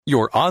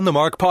Your On the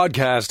Mark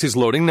podcast is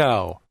loading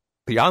now.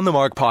 The On the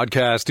Mark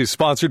podcast is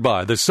sponsored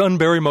by the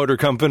Sunbury Motor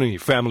Company,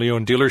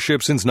 family-owned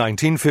dealership since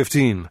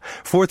 1915,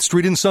 4th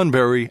Street in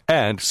Sunbury,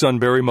 and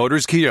Sunbury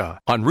Motors Kia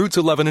on routes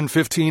 11 and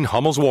 15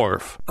 Hummel's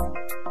Wharf.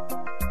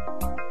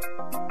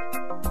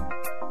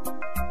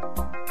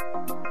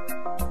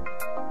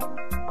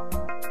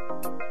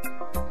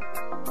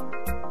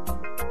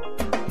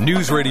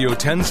 News Radio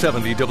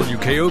 1070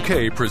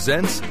 WKOK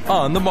presents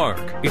On the Mark.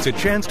 It's a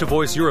chance to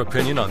voice your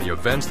opinion on the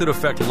events that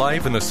affect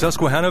life in the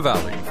Susquehanna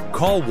Valley.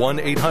 Call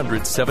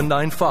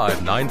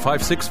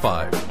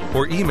 1-800-795-9565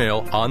 or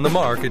email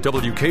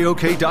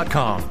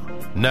onthemark@wkok.com.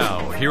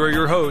 Now, here are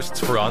your hosts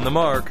for On the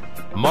Mark,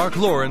 Mark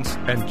Lawrence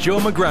and Joe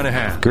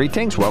McGranahan.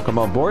 Greetings. Welcome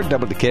on board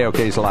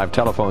WKOK's live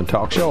telephone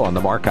talk show On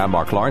the Mark. I'm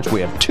Mark Lawrence.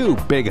 We have two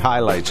big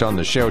highlights on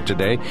the show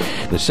today.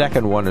 The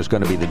second one is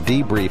going to be the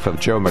debrief of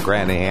Joe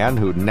McGranahan,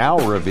 who now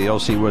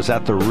reveals he was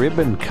at the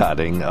ribbon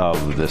cutting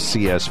of the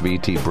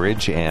CSVT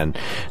Bridge and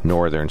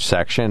northern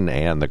section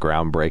and the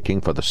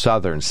groundbreaking for the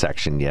southern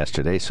section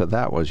yesterday. So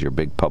that was your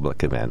big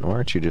public event,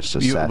 weren't you? Just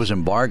it was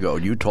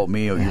embargoed. You told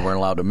me you weren't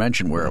allowed to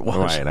mention where it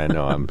was. Right, I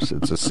know.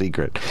 It's a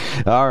secret.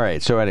 All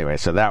right. So anyway,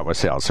 that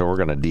was held. So we're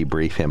going to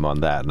debrief him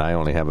on that. And I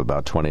only have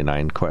about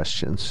 29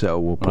 questions. So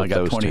we'll put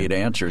those. I got 28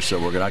 answers, so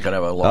we're not going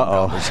to have a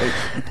long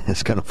conversation.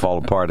 It's going to fall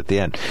apart at the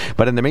end.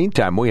 But in the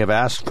meantime, we have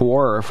asked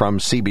from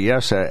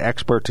CBS an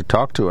expert to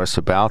talk to us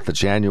about the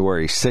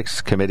January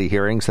 6th committee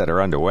hearings that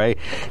are underway.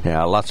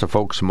 Lots of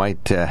folks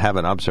might have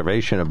an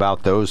observation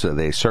about those.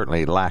 They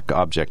certainly lack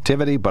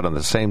objectivity, but at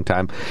the same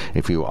time,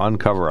 if you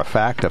uncover a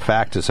fact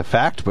is a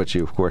fact, but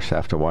you, of course,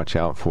 have to watch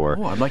out for...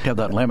 Oh, I'd like to have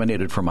that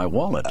laminated for my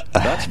wallet.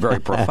 That's very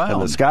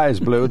profound. The sky is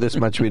blue, this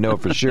much we know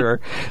for sure,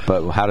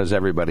 but how does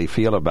everybody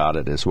feel about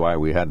it is why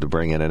we had to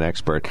bring in an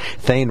expert.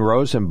 Thane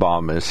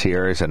Rosenbaum is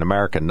here. He's an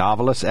American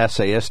novelist,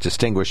 essayist,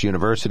 distinguished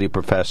university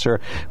professor.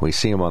 We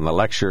see him on the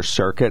lecture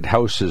circuit,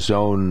 hosts his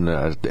own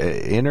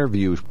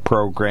interview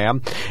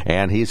program,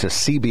 and he's a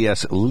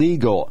CBS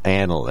legal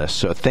analyst.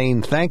 So,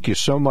 Thane, thank you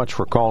so much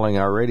for calling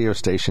our radio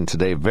station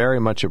today. Very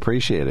much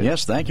appreciated.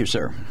 Yes, thank you,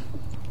 sir.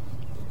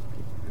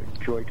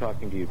 Enjoy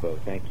talking to you both.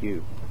 Thank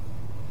you.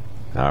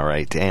 All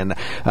right. And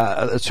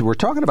so we're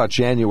talking about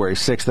January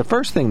 6th. The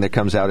first thing that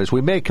comes out is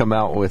we may come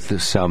out with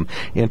some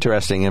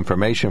interesting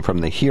information from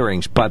the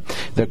hearings, but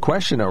the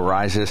question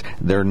arises,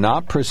 they're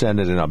not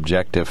presented in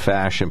objective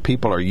fashion.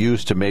 People are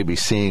used to maybe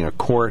seeing a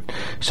court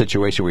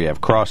situation where you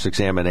have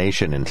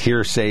cross-examination and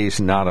hearsays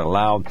not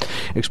allowed.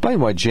 Explain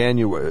why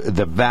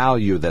the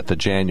value that the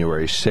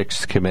January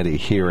 6th committee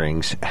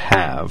hearings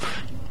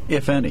have.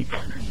 If any.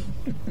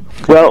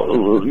 Well,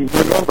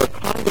 remember,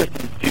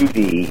 Congress's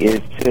duty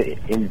is to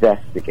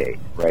investigate,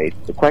 right?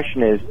 The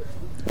question is,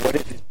 what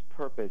is its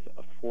purpose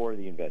for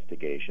the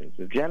investigation?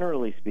 So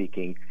generally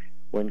speaking,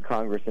 when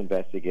Congress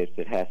investigates,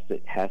 it has to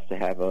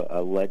have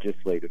a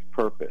legislative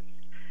purpose.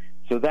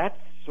 So that's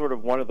sort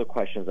of one of the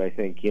questions I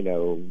think,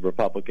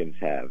 Republicans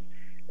have.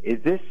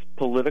 Is this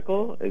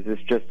political? Is this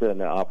just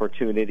an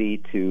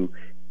opportunity to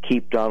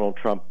keep Donald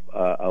Trump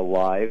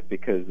alive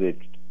because it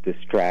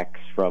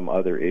distracts from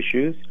other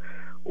issues?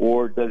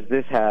 Or does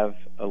this have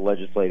a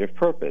legislative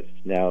purpose?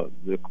 Now,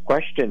 the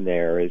question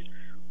there is,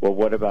 well,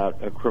 what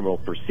about a criminal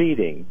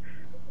proceeding?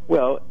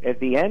 Well,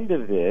 at the end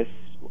of this,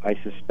 I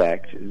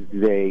suspect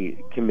the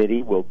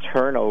committee will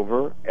turn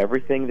over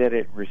everything that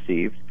it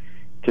received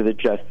to the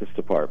Justice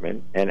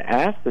Department and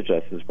ask the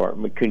Justice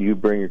Department, can you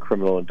bring a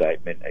criminal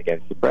indictment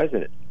against the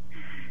president?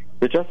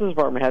 The Justice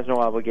Department has no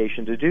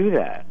obligation to do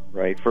that,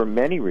 right, for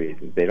many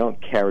reasons. They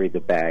don't carry the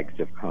bags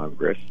of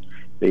Congress.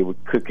 They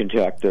could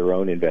conduct their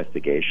own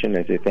investigation.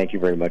 I say thank you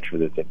very much for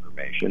this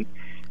information.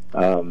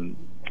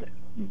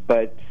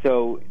 But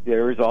so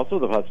there is also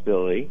the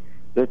possibility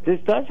that this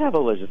does have a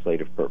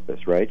legislative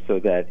purpose, right? So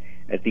that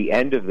at the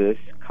end of this,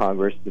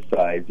 Congress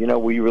decides,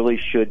 we really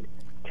should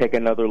take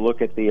another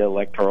look at the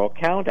Electoral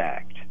Count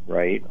Act,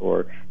 right?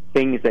 Or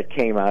things that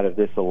came out of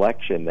this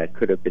election that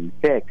could have been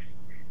fixed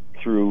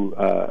through,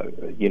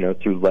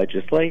 through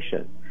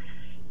legislation.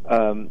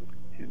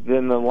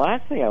 Then the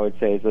last thing I would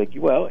say is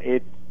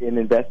it's an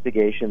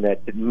investigation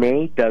that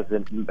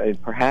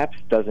perhaps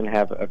doesn't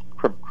have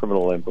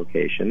criminal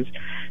implications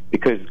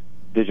because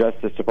the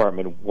Justice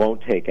Department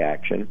won't take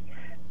action,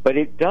 but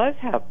it does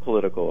have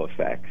political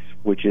effects,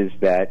 which is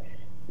that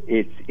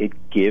it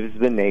gives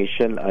the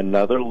nation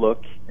another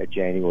look at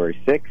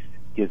January 6th,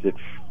 gives it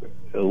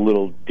a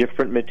little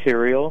different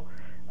material,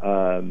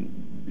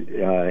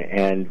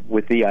 and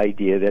with the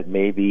idea that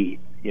maybe,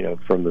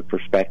 from the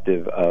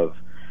perspective of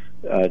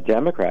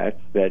Democrats,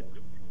 that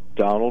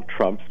Donald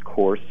Trump's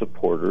core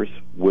supporters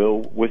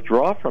will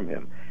withdraw from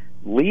him,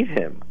 leave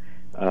him.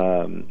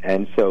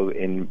 And so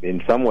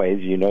in some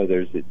ways,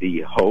 there's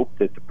the hope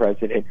that the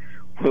president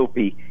will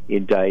be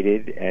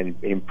indicted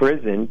and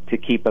imprisoned to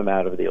keep him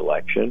out of the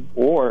election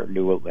or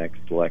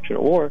next election,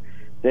 or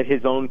that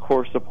his own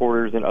core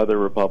supporters and other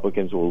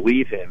Republicans will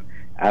leave him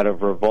out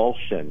of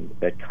revulsion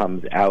that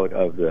comes out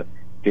of the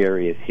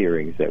various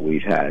hearings that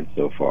we've had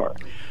so far.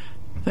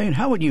 Thane,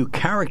 how would you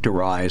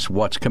characterize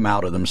what's come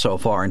out of them so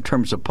far in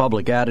terms of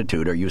public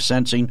attitude? Are you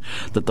sensing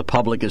that the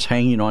public is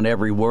hanging on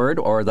every word,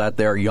 or that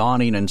they're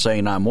yawning and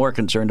saying, I'm more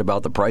concerned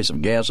about the price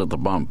of gas at the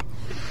pump?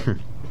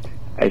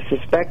 I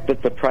suspect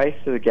that the price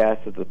of the gas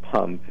at the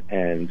pump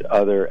and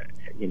other,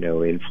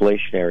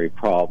 inflationary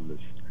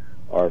problems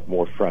are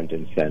more front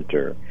and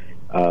center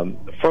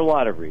for a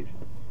lot of reasons.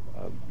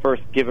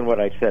 First, given what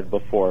I said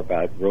before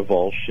about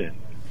revulsion,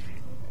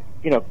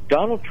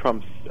 Donald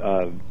Trump's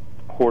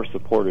core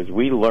supporters,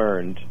 we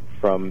learned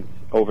from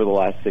over the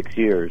last 6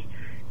 years,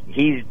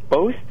 he's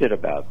boasted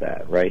about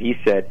that, right? He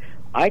said,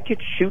 I could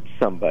shoot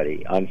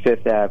somebody on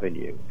Fifth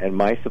Avenue and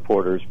my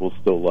supporters will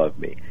still love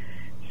me.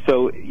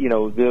 So,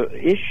 the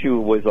issue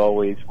was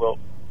always,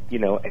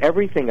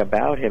 everything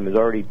about him is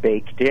already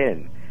baked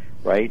in,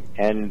 right?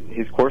 And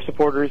his core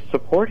supporters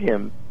support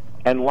him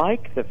and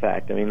like the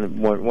fact,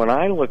 when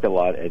I look a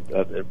lot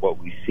at what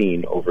we've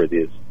seen over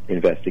this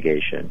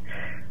investigation,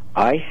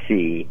 I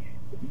see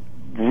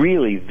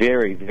really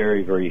very,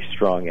 very, very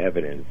strong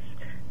evidence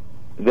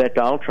that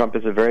Donald Trump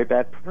is a very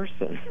bad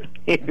person,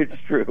 if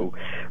it's true.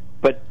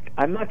 But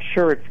I'm not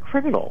sure it's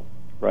criminal,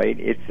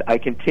 right? I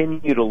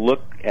continue to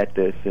look at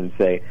this and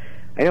say,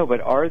 I know,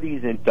 but are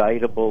these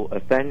indictable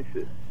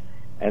offenses?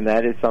 And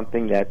that is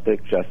something that the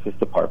Justice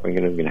Department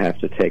is going to have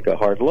to take a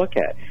hard look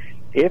at.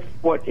 If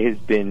what has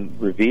been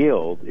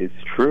revealed is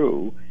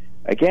true,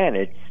 again,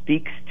 it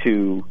speaks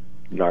to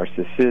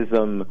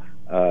narcissism,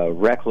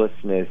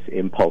 recklessness,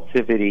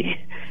 impulsivity,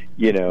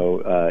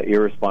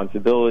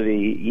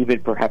 irresponsibility,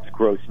 even perhaps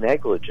gross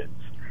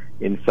negligence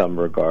in some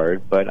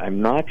regard. But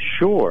I'm not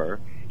sure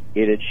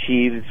it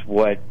achieves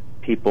what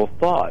people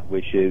thought,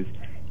 which is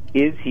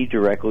he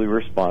directly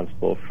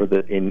responsible for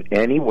in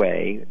any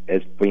way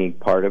as being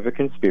part of a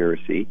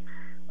conspiracy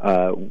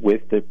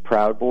with the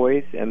Proud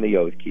Boys and the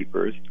Oath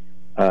Keepers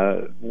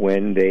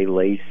when they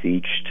lay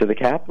siege to the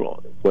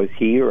Capitol? Was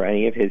he or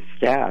any of his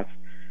staff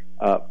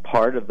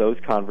part of those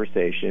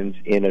conversations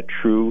in a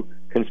true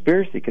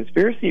conspiracy?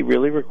 Conspiracy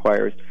really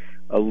requires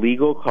a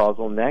legal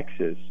causal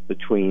nexus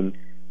between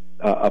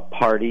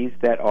parties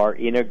that are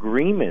in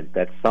agreement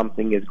that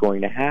something is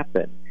going to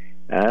happen.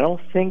 And I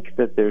don't think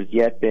that there's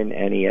yet been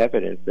any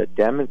evidence that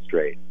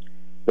demonstrates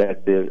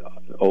that the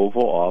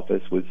Oval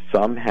Office was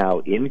somehow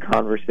in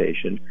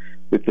conversation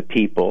with the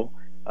people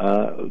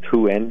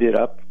who ended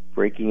up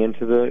breaking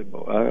into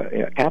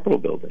the Capitol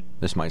building.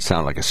 This might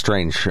sound like a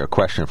strange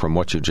question from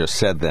what you just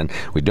said. Then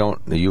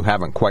you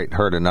haven't quite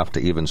heard enough to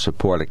even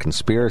support a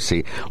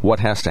conspiracy. What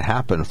has to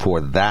happen for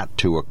that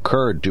to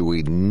occur? Do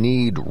we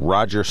need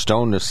Roger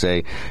Stone to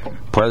say,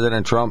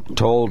 President Trump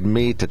told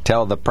me to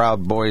tell the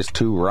Proud Boys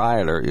to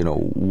riot? Or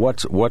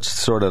what's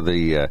sort of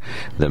the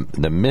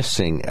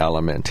missing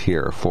element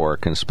here for a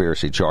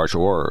conspiracy charge,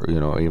 or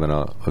even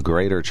a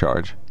greater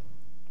charge?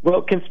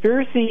 Well,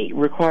 conspiracy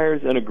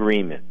requires an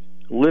agreement.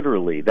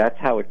 Literally, that's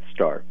how it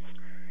starts.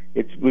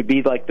 It would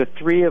be like the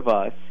three of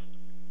us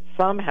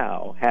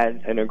somehow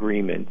had an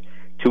agreement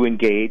to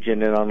engage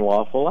in an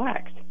unlawful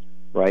act,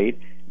 right?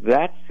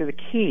 That's the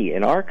key.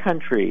 In our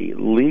country,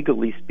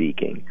 legally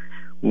speaking,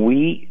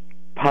 we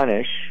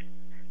punish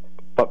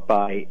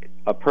by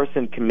a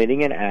person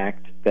committing an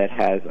act that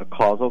has a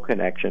causal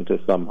connection to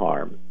some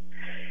harm.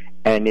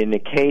 And in the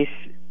case,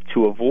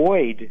 to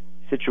avoid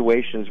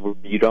situations where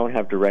you don't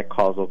have direct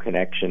causal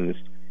connections,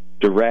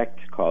 direct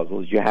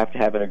causals, you have to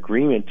have an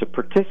agreement to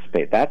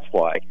participate. That's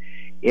why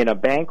in a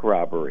bank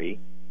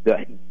robbery,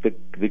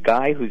 the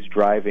guy who's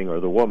driving, or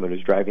the woman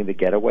who's driving the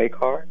getaway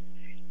car,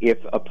 if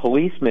a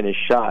policeman is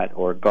shot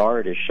or a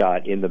guard is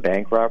shot in the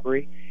bank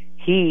robbery,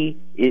 he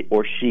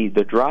or she,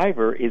 the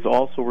driver, is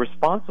also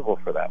responsible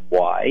for that.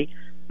 Why?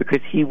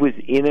 Because he was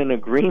in an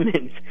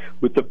agreement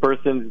with the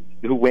person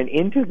who went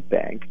into the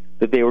bank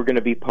that they were going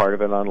to be part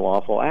of an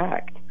unlawful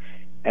act.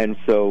 And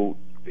so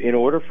in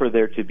order for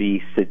there to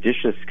be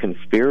seditious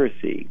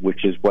conspiracy,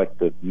 which is what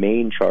the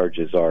main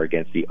charges are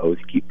against the Oath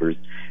Keepers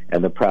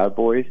and the Proud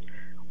Boys,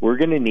 we're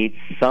going to need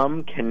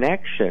some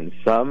connection,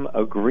 some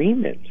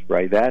agreement,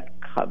 right?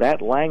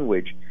 That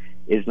language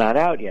is not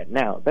out yet.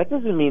 Now, that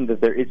doesn't mean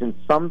that there isn't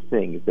some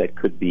things that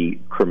could be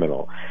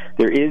criminal.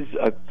 There is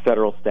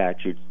federal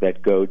statutes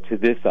that go to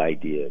this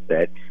idea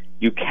that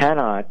you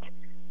cannot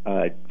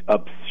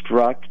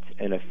obstruct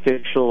an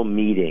official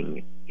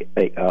meeting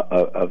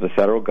of the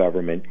federal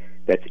government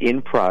that's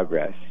in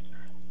progress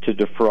to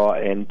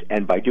defraud,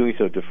 and by doing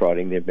so,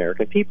 defrauding the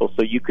American people.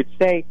 So you could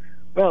say,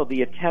 well,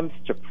 the attempts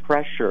to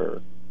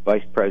pressure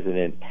Vice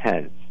President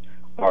Pence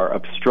are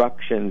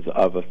obstructions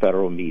of a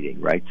federal meeting,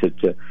 right,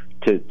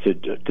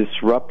 to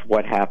disrupt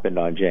what happened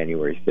on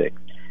January 6th.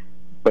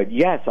 But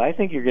yes, I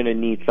think you're going to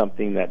need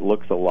something that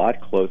looks a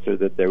lot closer,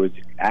 that there was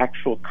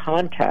actual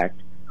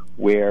contact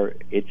where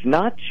it's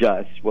not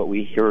just what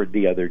we heard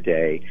the other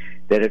day,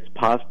 that it's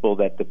possible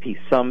that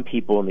some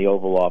people in the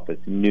Oval Office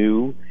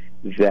knew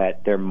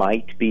that there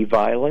might be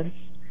violence.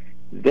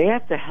 They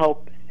have to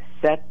help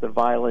set the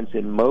violence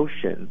in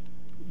motion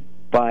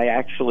by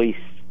actually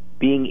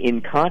being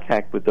in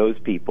contact with those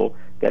people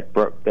that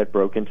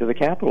broke into the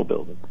Capitol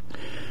building.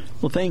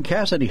 Well, Thane,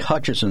 Cassidy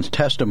Hutchison's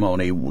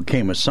testimony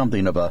came as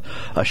something of a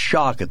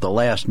shock at the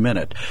last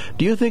minute.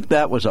 Do you think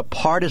that was a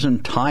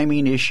partisan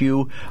timing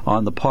issue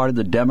on the part of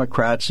the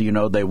Democrats? You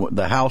know,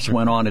 the House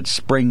went on its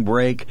spring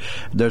break.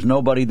 There's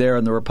nobody there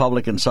on the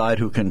Republican side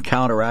who can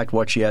counteract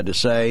what she had to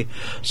say.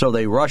 So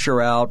they rush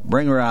her out,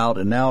 bring her out,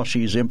 and now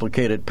she's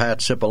implicated Pat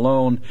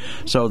Cipollone,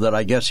 so that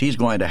I guess he's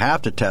going to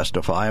have to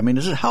testify. I mean,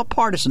 how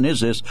partisan is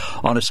this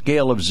on a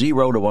scale of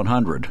 0 to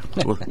 100?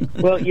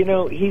 Well, you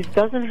know, he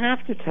doesn't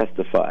have to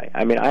testify.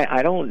 I mean,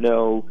 I don't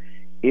know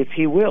if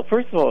he will.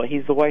 First of all,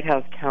 he's the White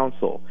House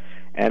counsel,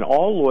 and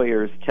all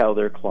lawyers tell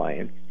their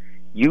clients,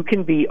 you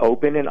can be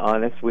open and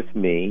honest with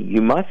me.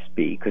 You must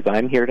be, because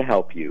I'm here to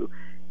help you,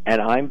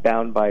 and I'm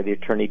bound by the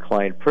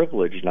attorney-client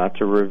privilege not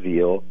to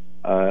reveal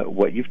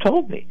what you've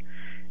told me.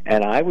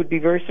 And I would be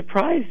very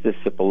surprised if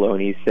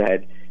Cipollone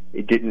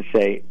didn't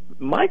say,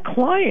 my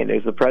client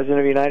is the President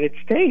of the United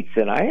States,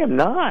 and I am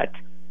not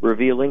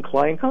revealing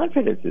client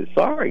confidences.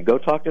 Sorry, go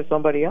talk to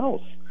somebody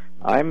else.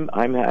 I'm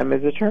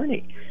his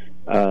attorney,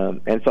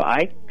 and so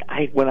I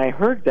when I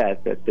heard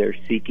that they're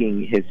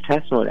seeking his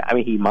testimony, I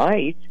mean, he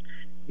might,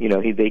 you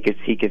know, he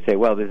could say,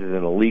 well, this is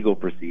an illegal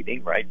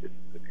proceeding, right? This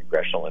is a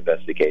congressional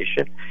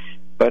investigation,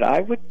 but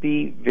I would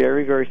be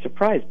very, very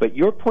surprised. But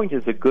your point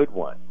is a good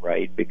one,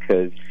 right?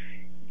 Because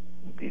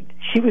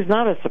she was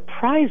not a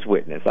surprise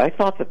witness. I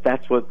thought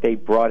that's what they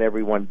brought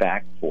everyone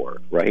back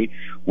for, right?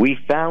 We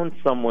found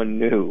someone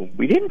new.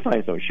 We didn't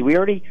find someone. We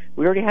already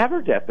have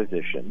her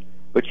deposition,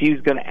 but she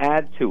was going to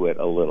add to it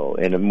a little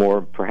in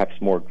a perhaps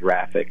more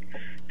graphic,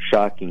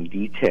 shocking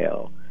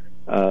detail.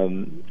 But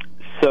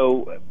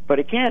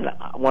again,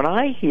 when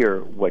I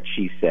hear what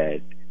she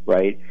said,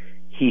 right,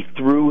 he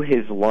threw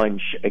his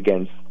lunch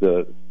against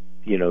the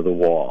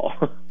wall.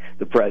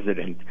 The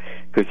president,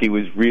 because he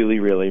was really,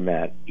 really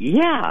mad.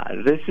 Yeah,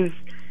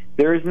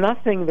 there is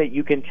nothing that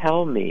you can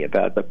tell me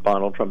about the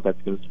Donald Trump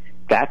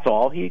that's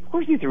all of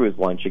course he threw his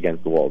lunch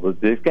against the wall.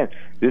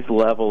 This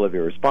level of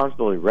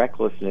irresponsibility,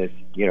 recklessness,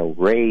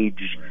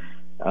 rage,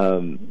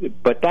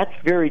 but that's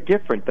very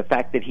different. The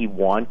fact that he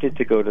wanted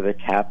to go to the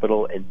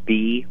Capitol and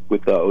be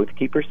with the Oath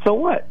Keepers, so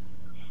what?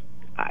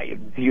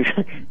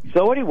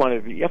 So what he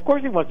wanted? Of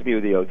course he wants to be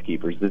with the Oath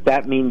Keepers. Does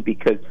that mean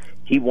because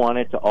he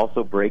wanted to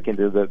also break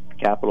into the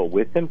Capitol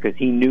with them because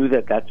he knew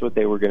that that's what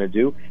they were going to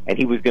do and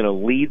he was going to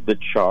lead the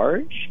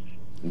charge?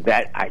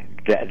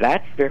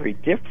 That's very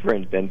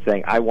different than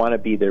saying I want to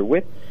be there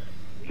with.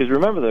 Because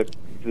remember,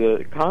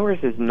 the Congress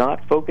is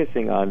not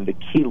focusing on the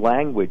key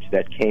language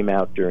that came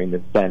out during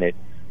the Senate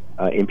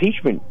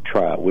impeachment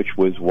trial, which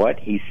was what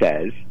he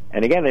says.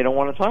 And again, they don't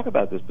want to talk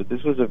about this, but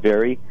this was a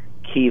very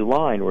key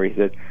line where he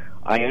said,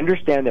 I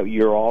understand that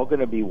you're all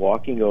going to be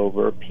walking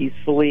over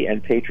peacefully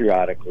and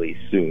patriotically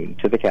soon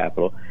to the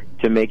Capitol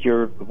to make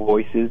your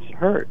voices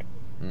heard.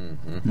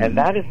 Mm-hmm. And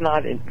that is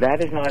not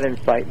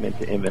incitement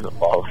to imminent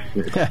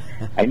lawlessness.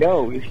 I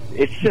know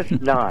it's just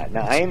not.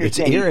 Now I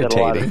understand it's irritating.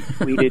 A lot of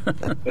tweeted,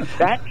 but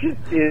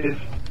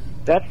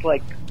that's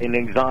like an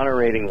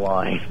exonerating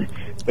line.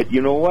 But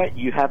you know what?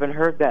 You haven't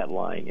heard that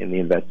line in the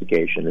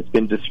investigation. It's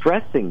been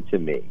distressing to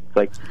me. It's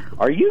like,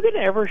 are you going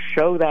to ever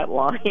show that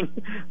line?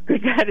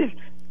 Because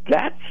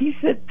he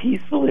said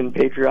peaceful and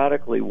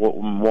patriotically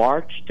will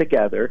march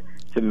together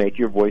to make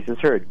your voices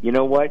heard. You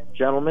know what,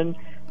 gentlemen?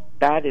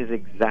 That is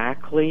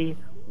exactly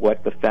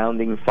what the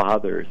Founding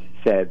Fathers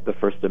said the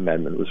First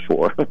Amendment was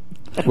for.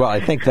 Well, I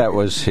think that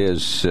was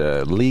his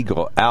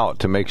legal out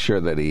to make sure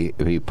that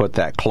he put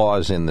that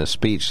clause in the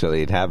speech so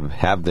they'd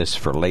have this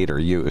for later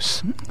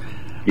use.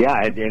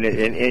 Yeah,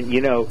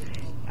 and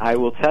I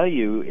will tell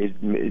you,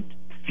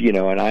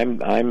 and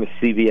I'm a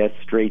CBS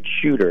straight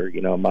shooter.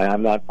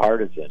 I'm not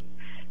partisan,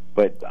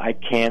 but I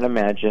can't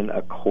imagine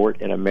a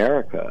court in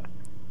America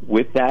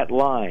with that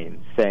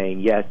line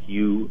saying, yes,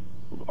 you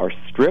are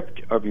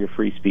stripped of your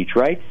free speech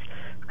rights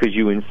because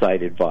you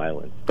incited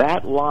violence.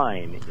 That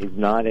line is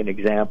not an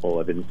example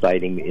of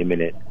inciting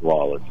imminent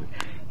lawlessness.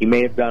 He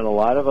may have done a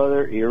lot of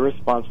other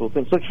irresponsible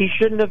things. Look, he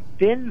shouldn't have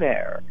been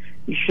there.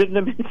 He shouldn't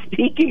have been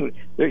speaking.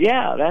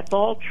 Yeah, that's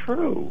all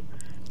true.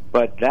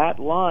 But that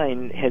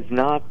line has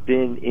not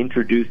been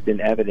introduced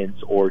in evidence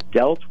or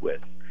dealt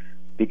with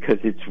because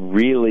it's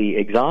really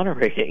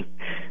exonerating.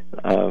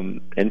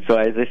 And so,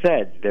 as I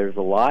said, there's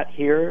a lot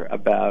here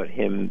about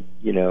him,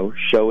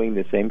 showing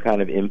the same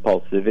kind of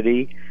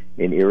impulsivity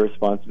and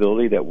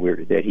irresponsibility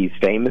that he's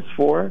famous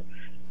for.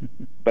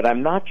 But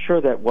I'm not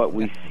sure that what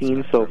we've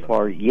seen so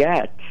far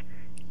yet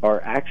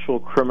are actual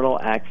criminal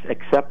acts,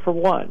 except for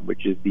one,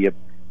 which is the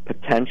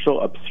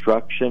potential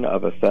obstruction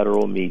of a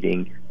federal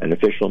meeting, an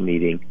official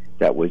meeting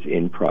that was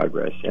in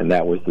progress, and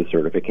that was the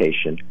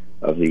certification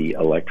of the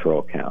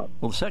electoral count.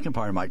 Well, the second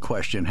part of my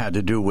question had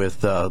to do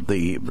with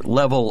the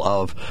level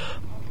of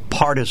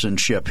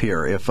partisanship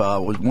here. If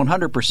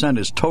 100%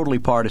 is totally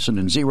partisan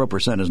and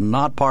 0% is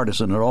not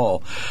partisan at all,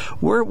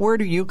 where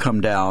do you come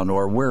down,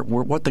 or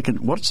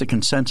what's the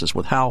consensus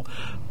with how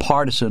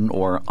partisan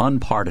or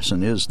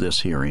unpartisan is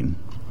this hearing?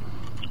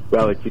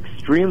 Well, it's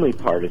extremely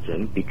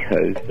partisan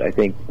because I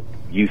think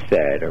you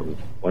said, or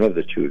one of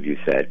the two of you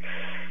said,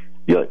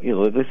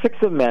 The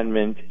Sixth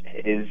Amendment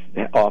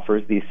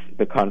offers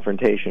the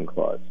confrontation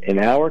clause. In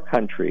our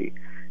country,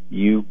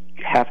 you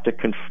have to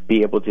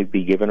be able to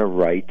be given a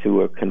right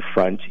to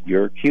confront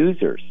your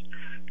accusers,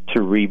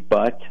 to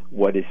rebut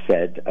what is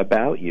said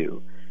about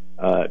you,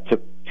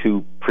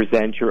 to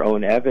present your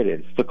own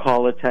evidence, to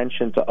call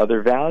attention to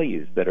other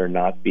values that are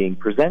not being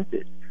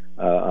presented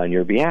on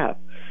your behalf.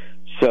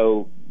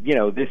 So,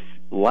 this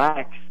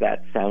lacks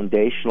that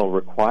foundational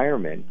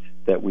requirement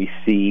that we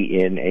see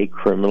in a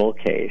criminal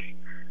case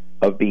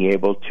of being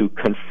able to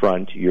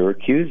confront your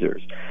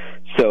accusers.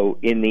 So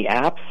in the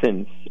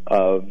absence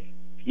of,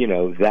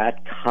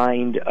 that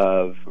kind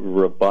of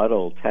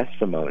rebuttal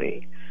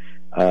testimony,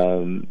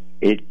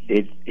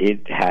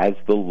 it has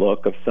the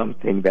look of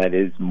something that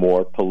is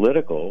more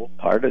political,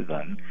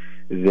 partisan,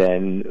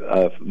 than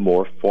a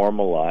more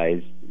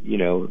formalized,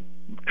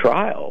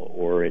 trial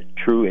or a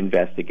true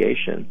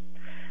investigation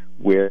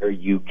where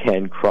you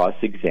can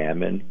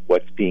cross-examine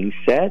what's being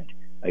said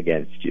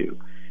against you.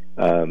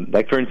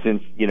 Like, for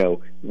instance,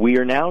 we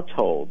are now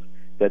told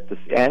that the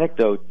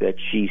anecdote that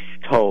she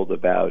told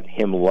about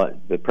him,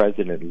 the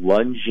president,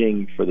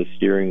 lunging for the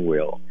steering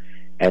wheel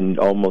and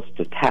almost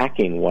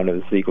attacking one of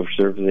the Secret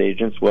Service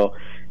agents, well,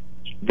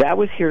 that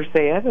was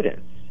hearsay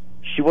evidence.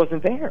 She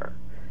wasn't there.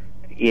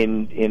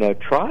 In a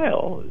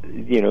trial,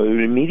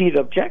 immediate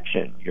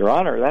objection. Your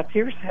Honor, that's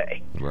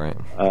hearsay. Right.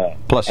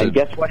 And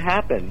guess what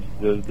happened?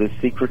 The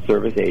Secret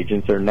Service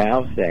agents are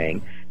now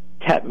saying,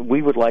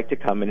 we would like to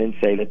come in and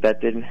say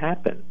that didn't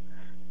happen.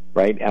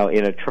 Right? Now,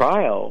 in a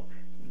trial,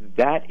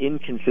 that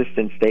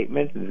inconsistent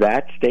statement,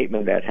 that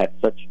statement that had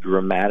such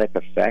dramatic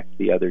effect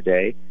the other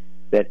day,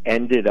 that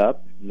ended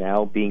up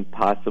now being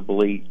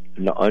possibly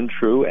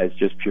untrue as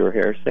just pure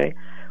hearsay,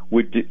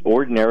 would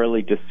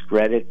ordinarily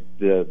discredit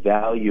the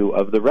value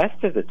of the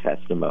rest of the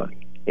testimony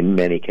in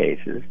many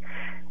cases.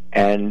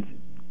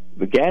 And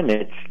again,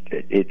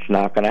 it's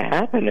not going to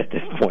happen at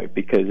this point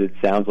because it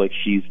sounds like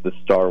she's the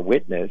star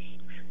witness,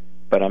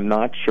 but I'm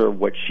not sure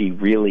what she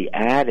really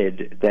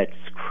added that's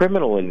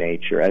criminal in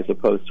nature as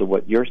opposed to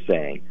what you're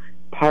saying,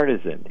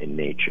 partisan in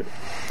nature.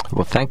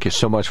 Well, thank you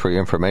so much for your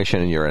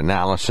information and your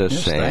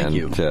analysis thank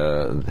you.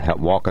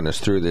 Walking us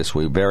through this.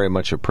 We very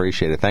much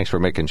appreciate it. Thanks for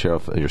making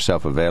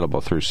yourself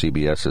available through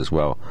CBS as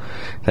well.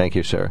 Thank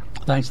you, sir.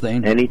 Thanks,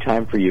 Thane.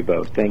 Anytime for you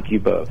both. Thank you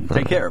both.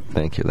 Take care.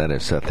 Thank you. That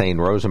is Thane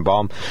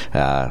Rosenbaum,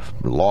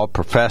 law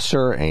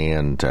professor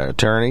and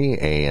attorney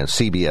and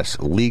CBS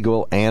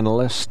legal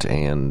analyst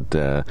and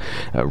a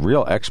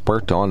real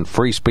expert on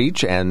free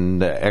speech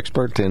and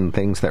expert in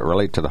things that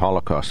relate to the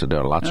Holocaust.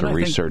 Lots of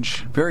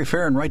research. Very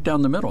fair and right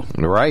down the middle.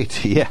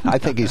 Right. Yeah. I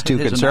think he's too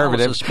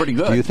conservative. Pretty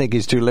good. Do you think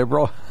he's too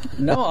liberal?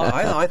 No,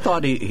 I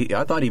thought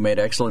he made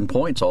excellent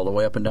points all the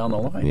way up and down the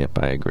line. Yep,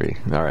 I agree.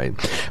 All right.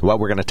 Well,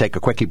 we're going to take a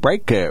quickie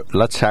break.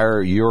 Let's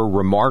hear your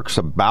remarks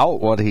about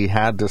what he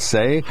had to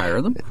say.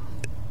 Hire them.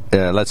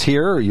 Let's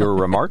hear your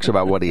remarks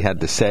about what he had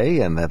to say,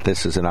 and that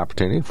this is an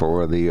opportunity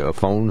for the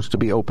phones to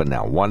be open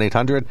now.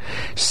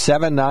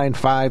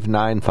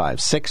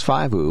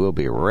 1-800-795-9565. We will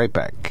be right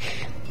back.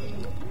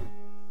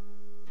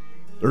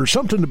 There's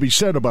something to be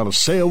said about a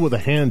sale with a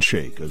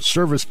handshake, a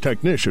service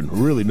technician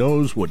who really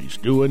knows what he's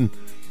doing.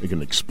 They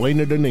can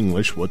explain it in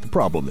English what the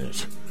problem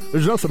is.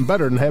 There's nothing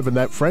better than having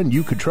that friend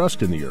you could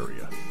trust in the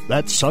area.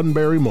 That's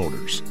Sunbury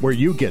Motors, where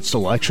you get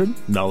selection,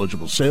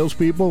 knowledgeable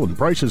salespeople, and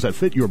prices that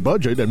fit your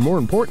budget, and more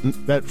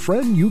important, that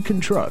friend you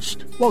can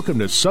trust. Welcome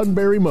to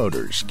Sunbury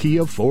Motors,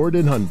 Kia, Ford,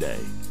 and Hyundai.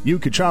 You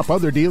could shop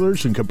other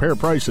dealers and compare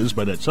prices,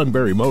 but at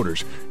Sunbury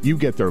Motors, you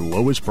get their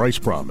lowest price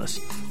promise.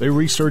 They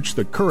research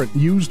the current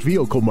used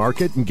vehicle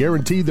market and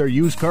guarantee their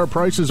used car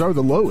prices are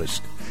the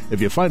lowest.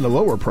 If you find a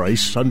lower price,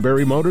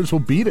 Sunbury Motors will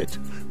beat it.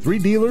 3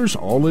 dealers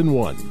all in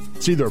one.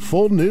 See their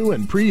full new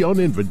and pre-owned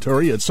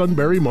inventory at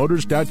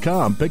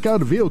sunburymotors.com. Pick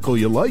out a vehicle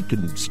you like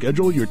and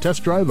schedule your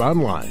test drive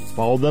online.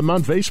 Follow them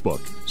on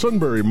Facebook.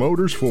 Sunbury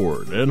Motors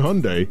Ford and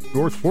Hyundai,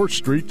 North 4th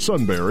Street,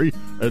 Sunbury,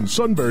 and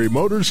Sunbury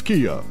Motors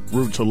Kia,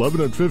 routes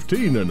 11 and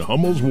 15 in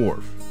Hummel's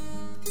Wharf.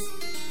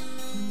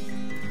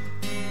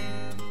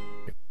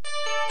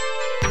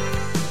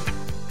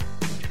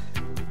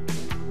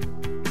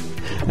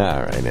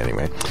 All right,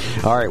 anyway.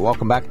 All right,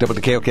 welcome back to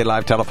the KOK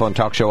Live Telephone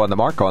Talk Show on the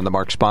Mark. On the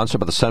Mark,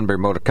 sponsored by the Sunbury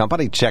Motor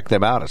Company. Check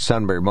them out at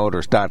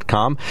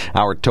sunburymotors.com.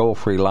 Our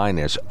toll-free line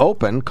is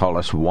open. Call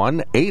us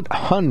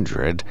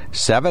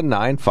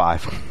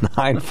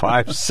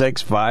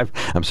 1-800-795-9565.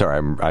 I'm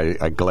sorry,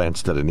 I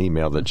glanced at an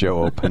email that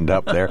Joe opened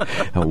up there.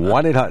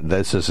 1-800,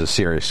 this is a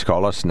serious.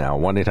 Call us now,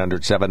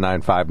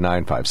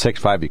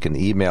 1-800-795-9565. You can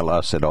email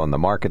us at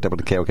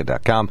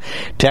onthemark@wkok.com.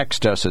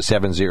 Text us at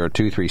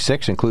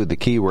 70236. Include the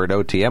keyword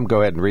OTM.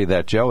 Go ahead and read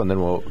that, Joe, and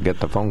then we'll get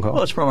the phone call.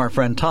 Well, it's from our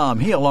friend Tom.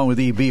 He, along with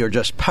EB, are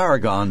just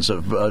paragons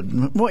of,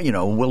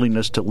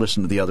 willingness to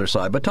listen to the other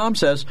side. But Tom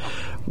says,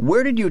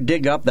 where did you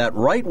dig up that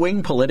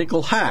right-wing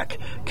political hack?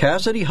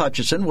 Cassidy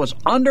Hutchinson was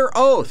under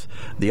oath.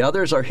 The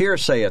others are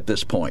hearsay at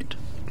this point.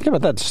 Yeah,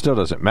 but that still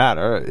doesn't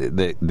matter.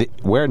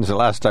 When's the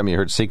last time you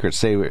heard Secret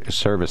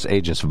Service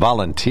agents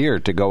volunteer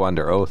to go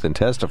under oath and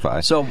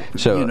testify? So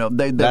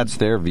that's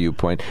their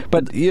viewpoint.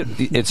 But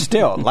it's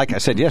still, like I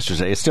said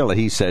yesterday, it's still a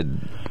he said,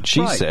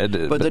 she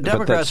said. But the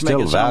Democrats make it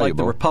sound valuable. like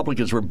the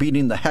Republicans were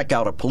beating the heck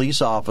out of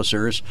police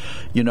officers,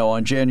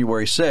 on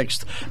January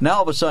 6th. Now,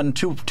 all of a sudden,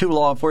 two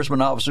law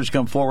enforcement officers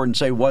come forward and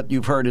say what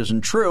you've heard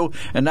isn't true,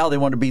 and now they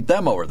want to beat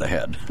them over the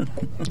head.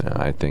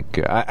 I think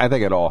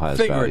it all has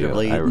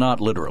figuratively, value.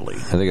 not literally.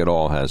 I think it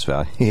all has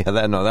value. Yeah,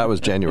 that was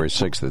January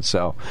 6th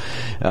itself.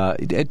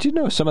 Did you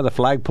know some of the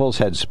flagpoles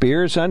had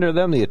spears under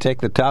them? You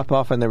take the top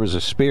off and there was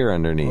a spear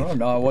underneath. Oh,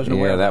 no, I wasn't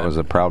aware of that. Yeah, that was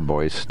the Proud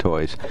Boys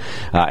toys.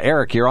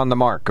 Eric, you're on the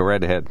mark. Go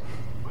right ahead.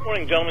 Good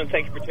morning, gentlemen.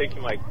 Thank you for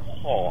taking my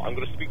call. I'm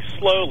going to speak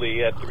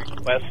slowly at the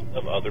request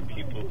of other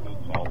people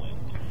who call in.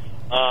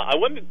 I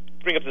wanted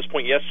to bring up this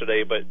point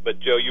yesterday, but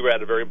Joe, you were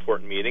at a very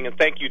important meeting, and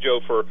thank you, Joe,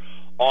 for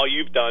all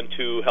you've done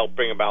to help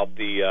bring about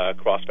the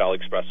Cross Valley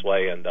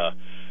Expressway and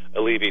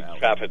alleviate the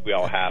traffic we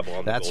all have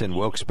on the That's in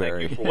Wilkes-Barre.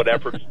 Thank you for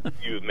whatever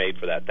you've made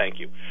for that. Thank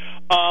you.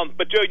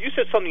 But, Joe, you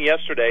said something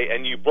yesterday,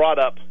 and you brought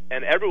up,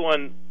 and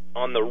everyone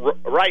on the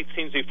right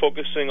seems to be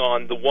focusing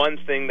on the one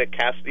thing that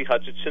Cassidy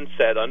Hutchinson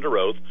said under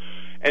oath,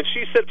 and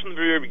she said from the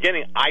very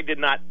beginning, I did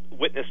not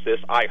witness this,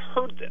 I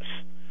heard this.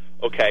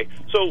 Okay,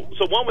 so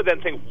one would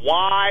then think,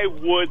 why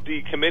would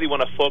the committee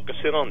want to focus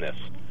in on this?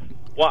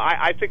 Well,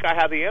 I think I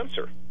have the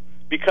answer.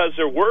 Because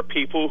there were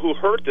people who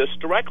heard this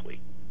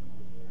directly,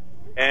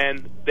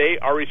 and they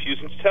are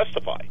refusing to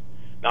testify.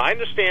 Now, I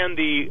understand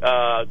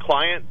the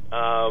client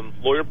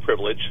lawyer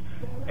privilege,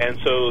 and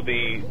so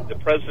the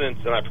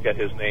president, and I forget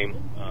his name,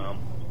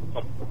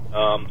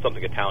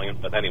 something Italian,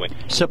 but anyway.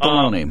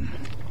 Cipollone.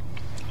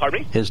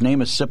 Pardon me? His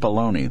name is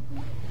Cipollone.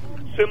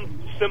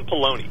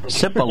 Cipollone.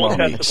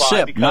 Cipollone.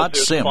 Sip, not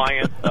Simp.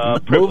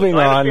 Moving on.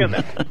 I understand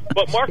that.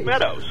 But Mark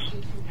Meadows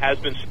has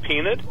been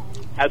subpoenaed,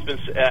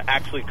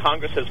 actually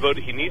Congress has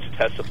voted he needs to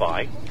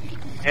testify,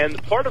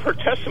 and part of her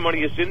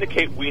testimony is to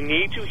indicate we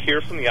need to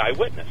hear from the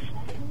eyewitness.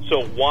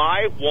 So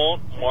why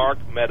won't Mark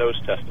Meadows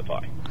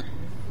testify?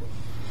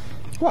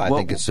 Well, I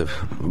think it's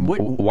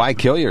why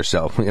kill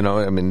yourself?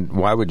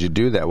 Why would you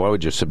do that? Why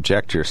would you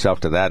subject yourself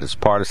to that? It's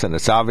partisan.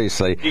 It's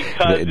obviously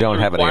they don't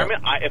have any.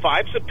 If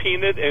I'm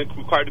subpoenaed and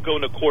required to go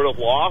into a court of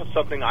law,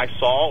 something I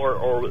saw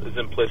or is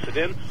implicit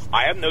in,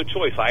 I have no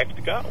choice. I have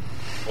to go.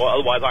 Well,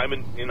 otherwise,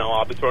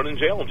 I'll be thrown in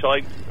jail until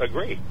I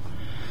agree.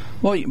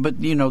 Well, but,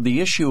 the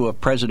issue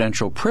of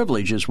presidential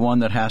privilege is one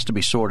that has to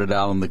be sorted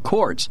out in the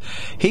courts.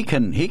 He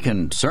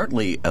can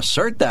certainly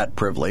assert that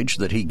privilege,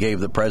 that he gave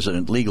the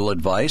president legal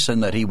advice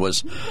and that he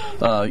was,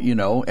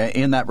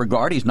 in that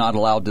regard, he's not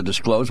allowed to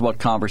disclose what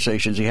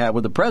conversations he had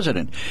with the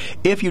president.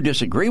 If you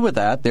disagree with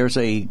that, there's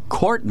a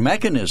court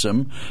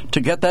mechanism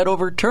to get that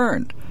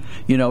overturned.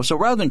 So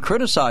rather than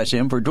criticize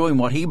him for doing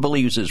what he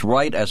believes is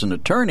right as an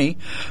attorney,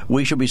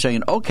 we should be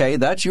saying, okay,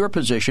 that's your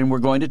position. We're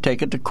going to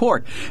take it to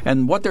court.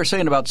 And what they're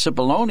saying about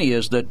Cipollone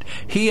is that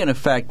he, in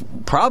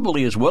effect,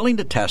 probably is willing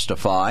to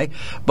testify,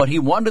 but he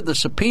wanted the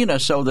subpoena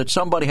so that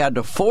somebody had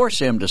to force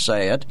him to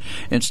say it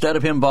instead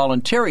of him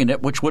volunteering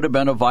it, which would have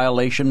been a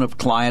violation of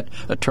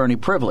client-attorney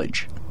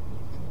privilege.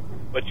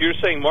 But you're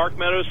saying Mark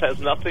Meadows has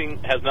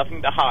nothing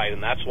to hide,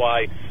 and that's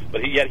why.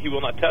 But yet he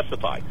will not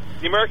testify.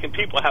 The American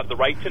people have the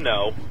right to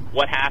know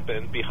what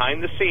happened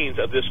behind the scenes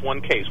of this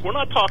one case. We're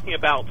not talking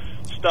about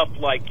stuff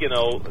like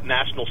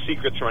national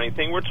secrets or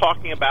anything. We're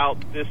talking about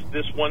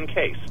this one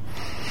case,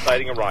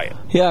 inciting a riot.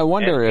 Yeah, I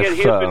wonder if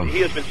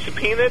he has been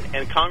subpoenaed,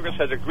 and Congress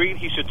has agreed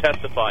he should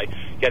testify.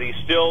 Yet he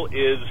still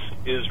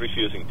is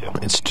refusing to.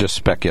 It's just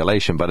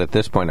speculation, but at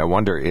this point I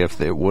wonder if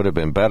it would have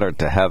been better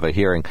to have a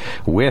hearing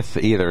with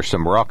either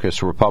some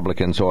raucous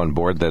Republicans on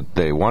board that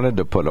they wanted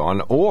to put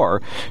on,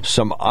 or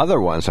some other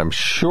ones. I'm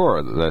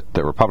sure that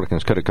the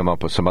Republicans could have come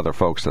up with some other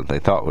folks that they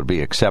thought would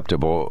be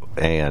acceptable,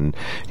 and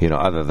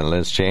other than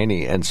Liz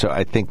Cheney. And so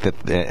I think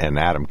that, and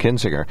Adam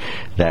Kinzinger,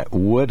 that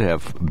would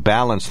have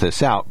balanced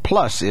this out.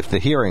 Plus, if the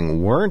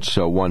hearing weren't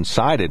so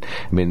one-sided,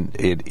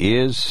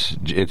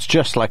 it's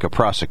just like a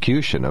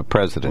prosecution of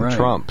President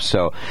Trump.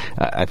 So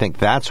I think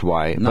that's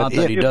why. Not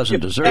that he doesn't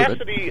deserve it.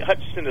 Cassidy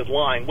Hutchinson is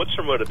lying. What's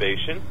her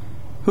motivation?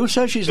 Who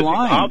says she's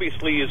lying?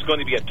 Obviously, is going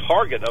to be a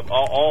target of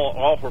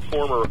all her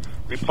former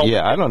Republicans.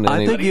 Yeah, I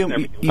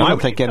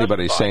don't think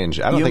anybody's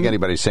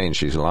saying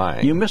she's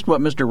lying. You missed what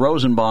Mr.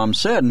 Rosenbaum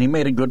said, and he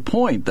made a good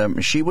point.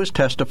 She was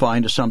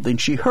testifying to something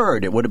she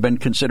heard. It would have been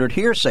considered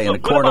hearsay in a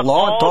court of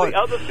law. All the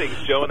other things,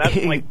 Joe. And that's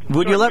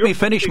would you let me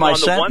finish my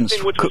sentence?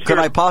 Could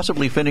I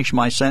possibly finish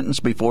my sentence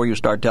before you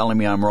start telling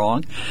me I'm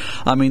wrong?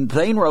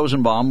 Thane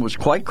Rosenbaum was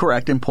quite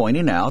correct in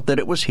pointing out that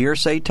it was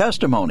hearsay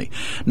testimony.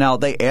 Now,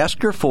 they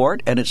asked her for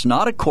it, and it's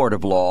not a court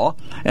of law,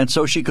 and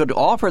so she could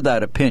offer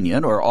that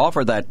opinion or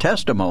offer that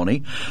testimony,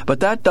 testimony, but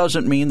that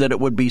doesn't mean that it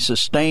would be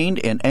sustained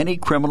in any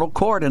criminal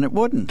court, and it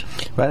wouldn't.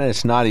 But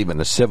it's not even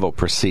a civil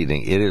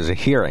proceeding. It is a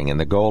hearing, and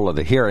the goal of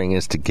the hearing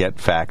is to get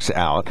facts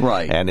out.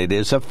 Right. And it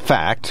is a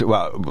fact.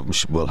 Well,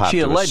 we'll have she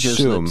to alleges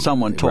assume, that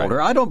someone told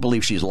her. I don't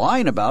believe she's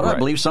lying about it. Right. I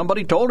believe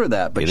somebody told her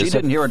that, but she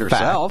didn't hear it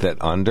herself. Fact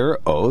that under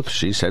oath,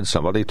 she said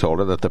somebody told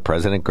her that the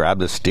president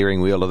grabbed the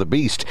steering wheel of the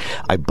Beast.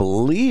 I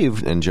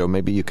believe, and Joe,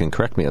 maybe you can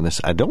correct me on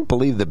this, I don't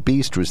believe the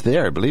Beast was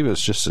there. I believe it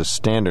was just a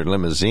standard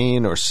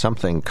limousine or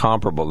something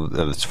comparable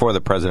that's for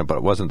the president, but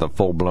it wasn't the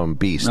full-blown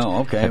Beast. No,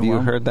 okay. Have you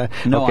heard that?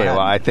 No, okay,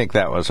 I think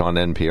that was on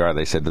NPR.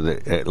 They said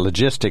that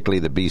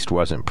logistically the Beast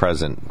wasn't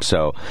present,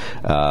 so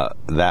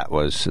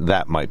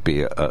that might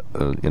be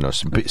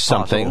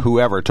something. Possible.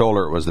 Whoever told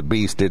her it was the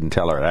Beast didn't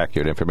tell her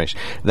accurate information.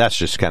 That's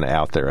just kind of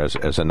out there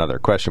as another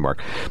question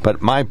mark.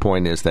 But my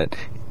point is that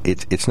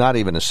it's not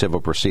even a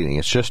civil proceeding.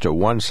 It's just a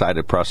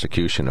one-sided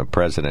prosecution of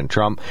President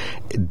Trump.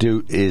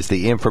 Is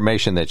the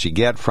information that you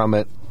get from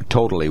it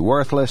totally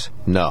worthless?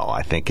 No.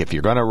 I think if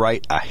you're going to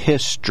write a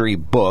history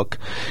book,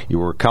 you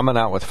were coming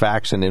out with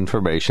facts and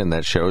information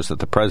that shows that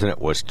the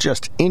president was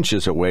just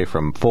inches away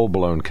from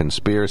full-blown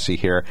conspiracy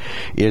here.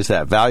 Is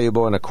that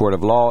valuable in a court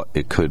of law?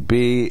 It could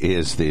be.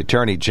 Is the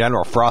attorney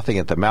general frothing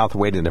at the mouth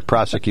waiting to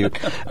prosecute?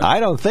 I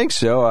don't think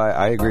so.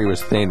 I agree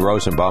with Thane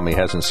Rosenbaum. He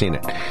hasn't seen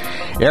it.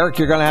 Eric,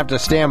 you're going to have to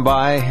stand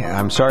by.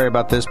 I'm sorry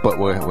about this, but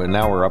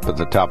now we're up at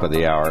the top of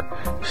the hour.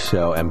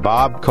 And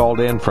Bob called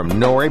in from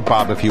Norrie.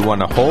 Bob, if you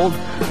want to hold,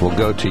 we'll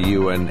go to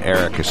you and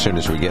Eric as soon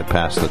as we get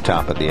past the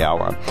top of the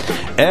hour.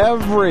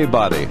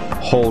 Everybody,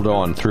 hold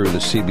on through the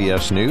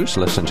CBS News.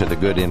 Listen to the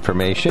good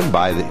information.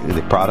 Buy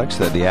the products,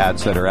 the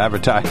ads that are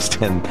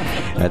advertised. And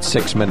at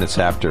 6 minutes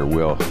after,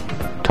 we'll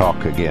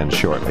talk again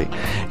shortly.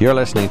 You're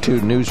listening to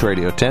News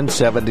Radio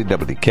 1070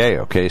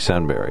 WKOK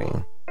Sunbury.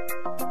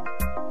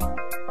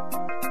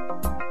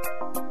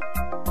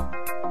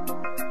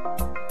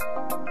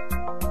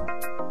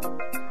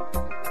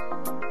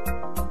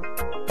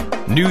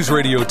 News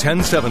Radio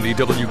 1070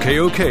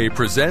 WKOK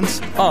presents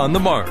On the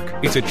Mark.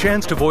 It's a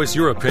chance to voice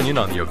your opinion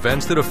on the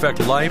events that affect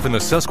life in the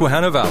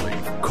Susquehanna Valley.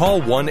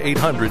 Call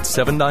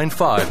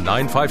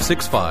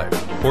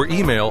 1-800-795-9565 or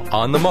email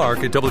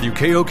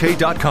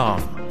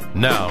onthemark@wkok.com.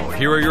 Now,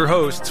 here are your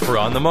hosts for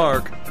On the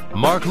Mark,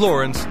 Mark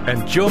Lawrence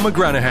and Joe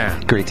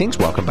McGranahan. Greetings.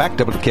 Welcome back.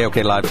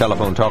 WKOK Live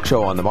Telephone Talk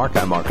Show On the Mark.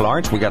 I'm Mark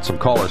Lawrence. We got some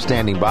callers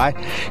standing by,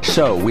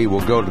 so we will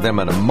go to them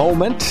in a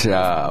moment.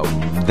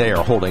 They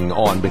are holding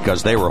on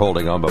because they were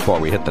holding on before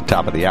we hit the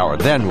top of the hour.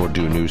 Then we'll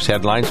do news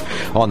headlines.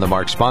 On the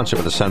Mark, sponsor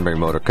of the Sunbury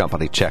Motor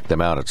Company. Check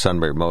them out at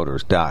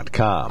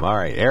sunburymotors.com. All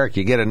right, Eric,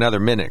 you get another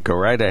minute. Go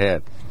right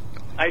ahead.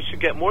 I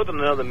should get more than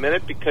another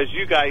minute because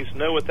you guys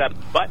know with that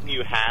button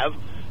you have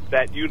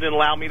that you didn't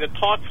allow me to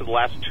talk for the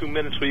last 2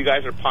 minutes where you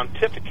guys are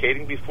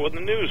pontificating before the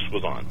news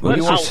was on.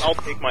 Well, I'll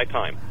take my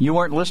time. You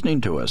weren't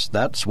listening to us.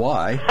 That's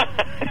why.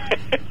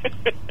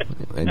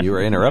 And you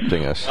were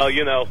interrupting us. Oh,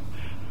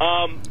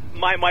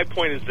 my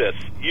point is this.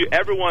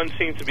 Everyone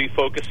seems to be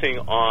focusing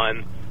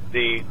on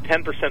the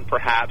 10%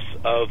 perhaps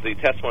of the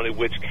testimony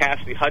which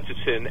Cassidy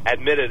Hutchinson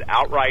admitted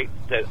outright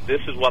that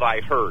this is what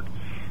I heard,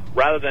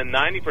 rather than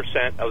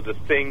 90% of the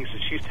things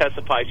that she's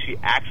testified she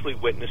actually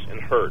witnessed and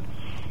heard.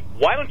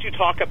 Why don't you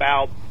talk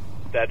about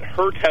that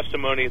her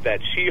testimony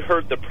that she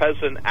heard the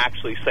president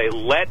actually say,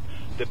 let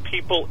the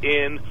people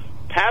in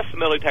past the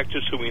metal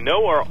detectors who we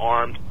know are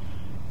armed,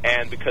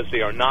 and because they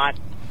are not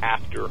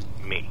after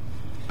me?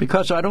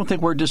 Because I don't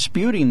think we're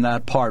disputing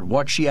that part,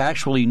 what she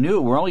actually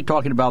knew. We're only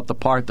talking about the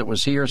part that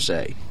was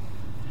hearsay.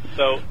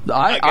 So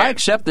I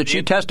accept that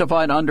she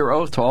testified under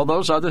oath to all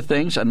those other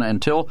things, and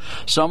until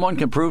someone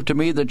can prove to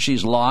me that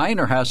she's lying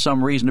or has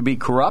some reason to be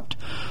corrupt,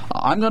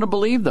 I'm going to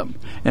believe them.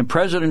 And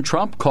President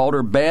Trump called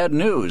her bad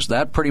news.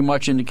 That pretty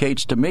much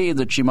indicates to me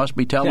that she must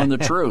be telling the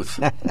truth.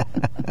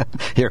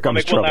 Here comes I'll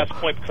make trouble. one last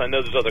point because I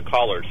know there's other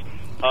callers.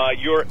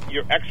 Your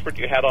expert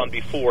you had on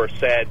before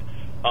said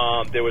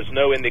there was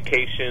no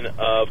indication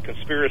of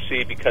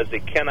conspiracy because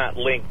they cannot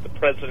link the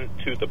president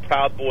to the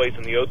Proud Boys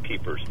and the Oath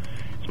Keepers.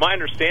 It's my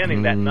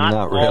understanding that not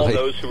all really.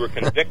 those who were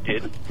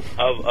convicted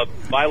of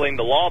violating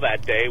the law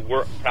that day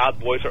were Proud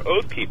Boys or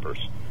Oath Keepers.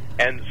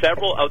 And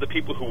several of the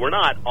people who were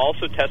not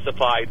also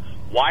testified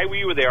why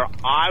we were there.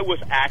 I was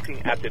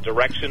acting at the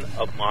direction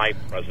of my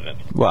president.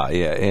 Well,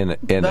 yeah,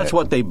 that's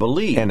what they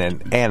believe. In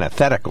an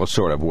antithetical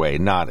sort of way,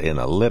 not in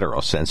a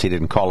literal sense. He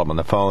didn't call them on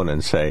the phone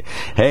and say,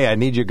 hey, I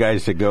need you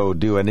guys to go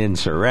do an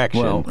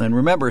insurrection. Well, and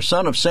remember,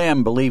 Son of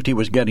Sam believed he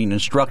was getting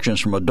instructions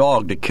from a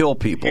dog to kill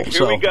people.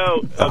 Here we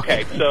go.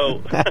 Okay,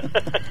 so...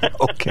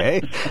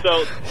 okay.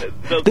 So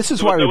this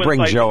is why we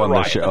bring Joe on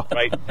the show.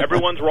 Right?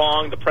 Everyone's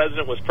wrong. The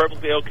president was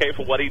perfectly okay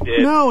for what he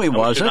did. No, he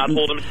wasn't. We should not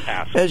hold him to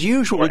task. As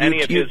usual. Or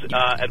any of his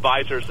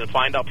advisors and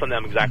find out from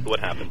them exactly what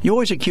happened. You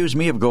always accuse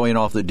me of going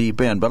off the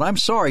deep end, but I'm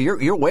sorry,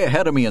 you're way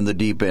ahead of me in the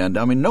deep end.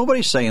 I mean,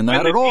 nobody's saying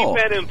that at all. The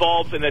deep end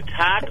involves an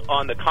attack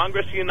on the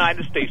Congress of the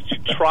United States to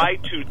try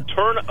to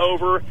turn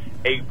over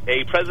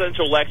a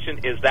presidential election,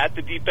 is that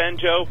the deep end,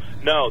 Joe?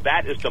 No,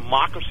 that is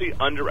democracy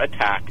under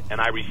attack,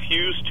 and I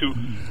refuse to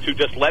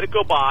just let it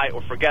go by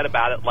or forget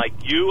about it like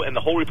you and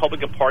the whole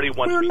Republican Party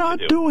want me to do. We're not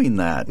doing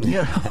that.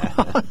 Yeah.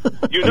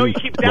 You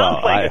keep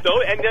downplaying it,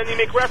 though, and then you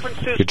make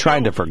references you're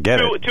trying to forget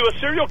to a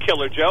serial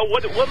killer, Joe.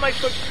 What am I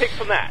supposed to take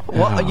from that?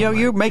 Well,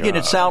 you're making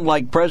it sound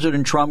like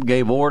President Trump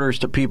gave orders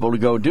to people to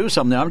go do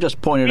something. I'm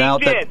just pointing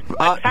out that...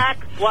 attack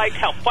like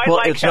hell. Fight well,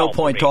 like it's hell. No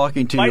point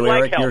talking to you,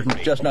 Eric. You're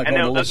just not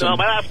going to listen. No,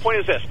 my last point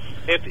is this.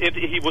 If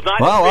he was not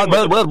why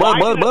did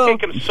it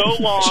take him so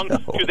long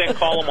to then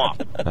call him off?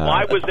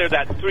 Why was there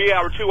that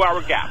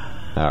 2-hour gap?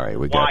 All right,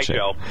 we got you.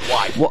 Joe?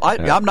 Why? Well,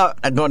 I'm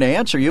not going to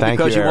answer you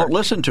because you won't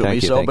listen to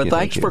me.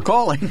 Thanks for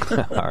calling. All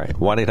right,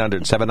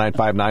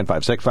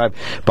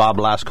 1-800-795-9565. Bob,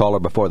 last caller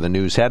before the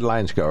news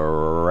headlines. Go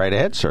right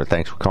ahead, sir.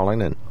 Thanks for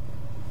calling in.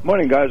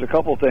 Morning, guys. A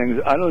couple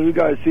things. I know you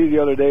guys see the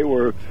other day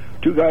where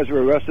 2 guys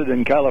were arrested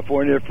in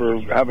California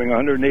for having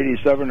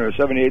 187 or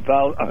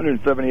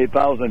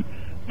 178,000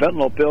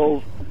 fentanyl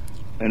pills,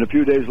 and a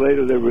few days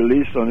later they were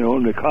released on their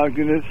own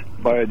recognizance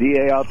by a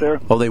DA out there.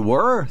 Oh, they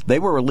were? They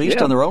were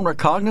released on their own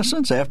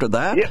recognizance after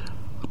that? Yep.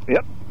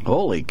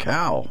 Holy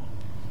cow.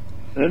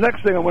 And the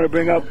next thing I want to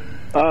bring up,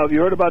 you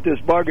heard about this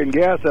bargain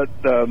gas at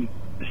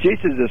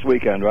Sheets this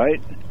weekend,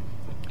 right?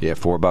 Yeah,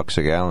 $4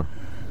 a gallon.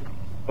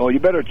 Oh, you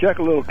better check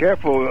a little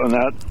careful on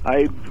that.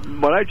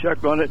 When I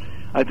checked on it,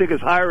 I think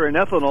it's higher in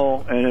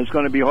ethanol, and it's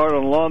going to be hard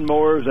on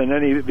lawnmowers and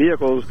any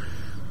vehicles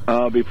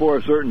before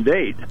a certain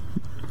date.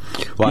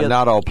 Well,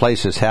 not all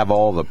places have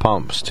all the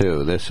pumps,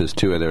 too. This is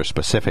 2 of their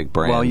specific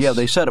brands. Well, yeah,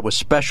 they said it was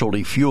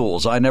specialty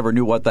fuels. I never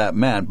knew what that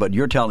meant, but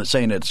you're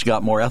saying it's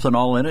got more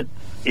ethanol in it?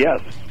 Yes.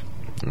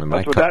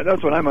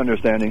 That's what I'm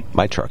understanding.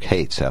 My truck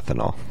hates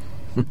ethanol.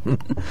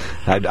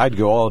 I'd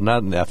go all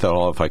nut in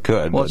ethanol if I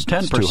could. Well, it's 10%.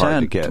 It's too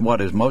hard to get.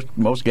 What is most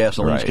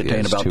gasolines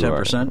contain about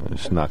 10%?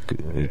 It's not.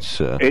 It's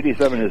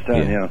 87 is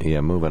 10. Yeah.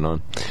 Yeah. Moving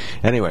on.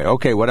 Anyway,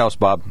 okay. What else,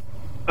 Bob?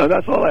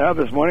 That's all I have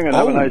this morning, and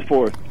have a nice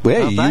 4th.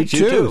 Well, you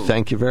too.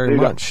 Thank you very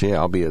much. Yeah,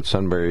 I'll be at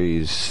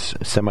Sunbury's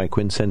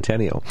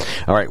semi-quincentennial.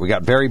 All right, we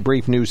got very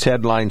brief news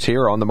headlines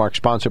here on the Mark,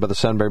 sponsored by the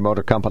Sunbury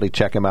Motor Company.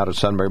 Check them out at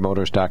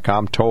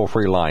sunburymotors.com.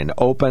 Toll-free line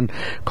open.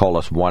 Call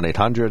us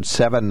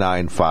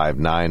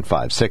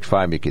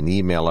 1-800-795-9565. You can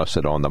email us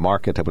at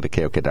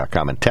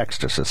onthemarket@KOK.com and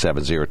text us at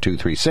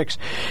 70236.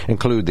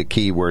 Include the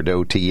keyword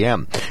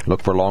OTM.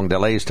 Look for long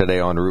delays today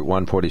on Route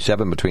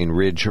 147 between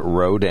Ridge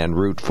Road and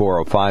Route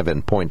 405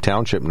 in Point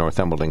Township,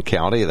 Northumberland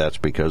County. That's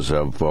because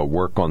of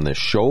work on the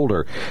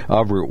shoulder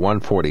of Route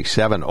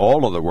 147.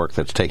 All of the work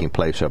that's taking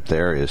place up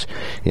there is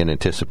in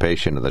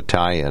anticipation of the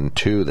tie-in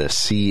to the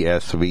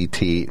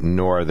CSVT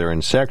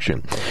northern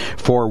section,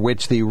 for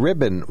which the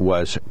ribbon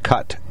was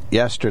cut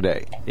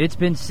yesterday. It's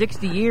been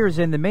 60 years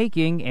in the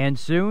making, and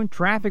soon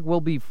traffic will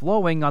be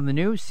flowing on the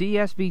new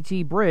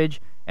CSVT bridge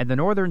and the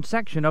northern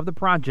section of the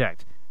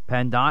project.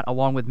 PennDOT,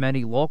 along with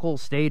many local,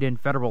 state, and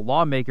federal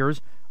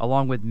lawmakers,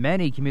 along with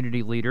many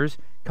community leaders,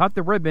 cut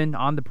the ribbon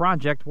on the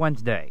project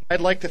Wednesday.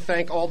 I'd like to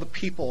thank all the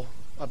people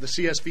of the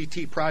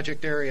CSVT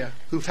project area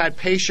who've had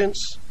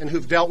patience and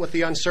who've dealt with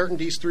the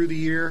uncertainties through the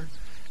year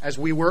as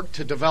we work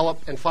to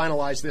develop and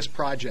finalize this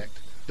project.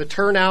 The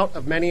turnout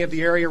of many of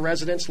the area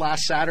residents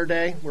last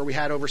Saturday, where we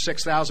had over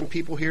 6,000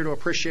 people here to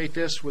appreciate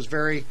this, was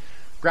very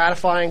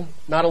gratifying,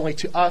 not only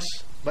to us,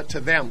 but to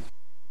them.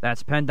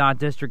 That's PennDOT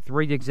District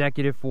 3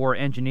 Executive for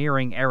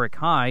Engineering Eric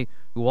High,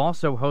 who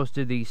also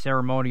hosted the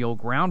ceremonial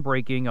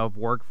groundbreaking of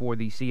work for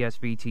the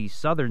CSVT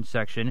southern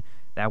section.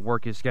 That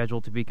work is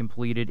scheduled to be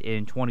completed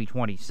in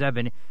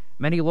 2027.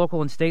 Many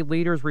local and state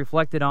leaders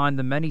reflected on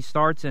the many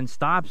starts and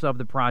stops of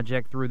the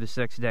project through the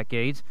 6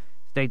 decades.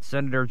 State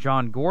Senator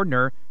John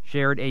Gordner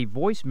shared a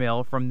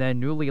voicemail from then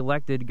newly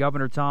elected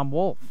Governor Tom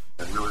Wolf.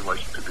 I'd really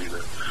like it to be the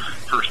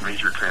first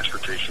major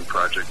transportation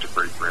project to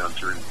break ground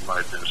during my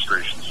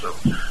administration. So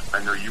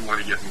I know you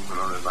want to get moving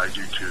on it, and I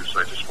do too.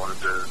 So I just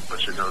wanted to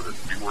let you know that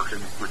we're working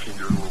with you,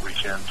 doing what we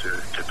can to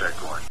get that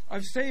going.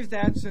 I've saved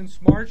that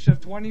since March of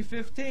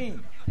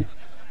 2015.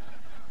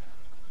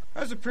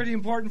 That was a pretty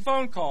important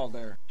phone call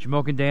there.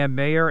 Shamokin Dam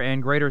Mayor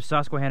and Greater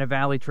Susquehanna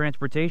Valley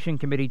Transportation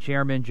Committee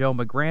Chairman Joe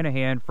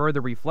McGranahan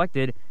further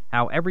reflected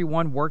how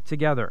everyone worked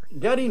together.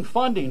 Getting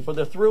funding for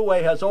the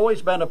Thruway has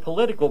always been a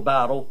political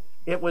battle.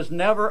 It was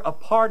never a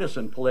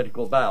partisan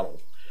political battle.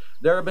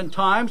 There have been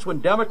times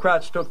when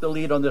Democrats took the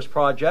lead on this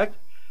project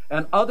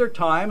and other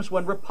times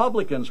when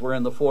Republicans were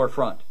in the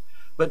forefront.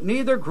 But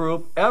neither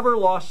group ever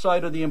lost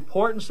sight of the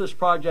importance this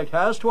project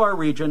has to our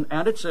region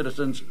and its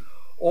citizens,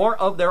 or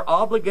of their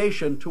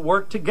obligation to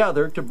work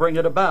together to bring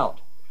it about.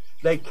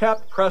 They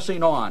kept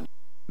pressing on.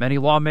 Many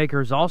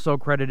lawmakers also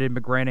credited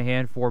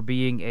McGranahan for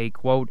being a,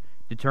 quote,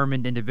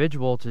 determined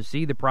individual to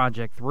see the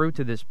project through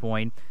to this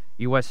point.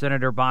 U.S.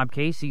 Senator Bob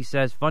Casey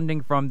says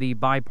funding from the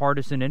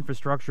bipartisan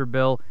infrastructure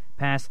bill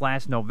passed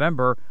last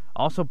November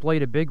also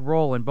played a big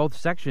role in both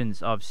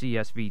sections of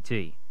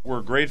CSVT.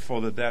 We're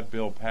grateful that that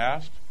bill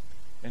passed,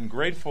 and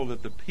grateful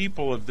that the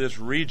people of this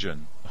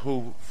region,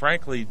 who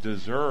frankly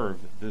deserve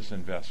this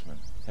investment,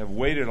 have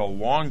waited a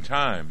long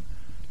time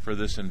for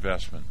this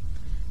investment.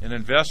 an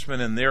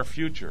investment in their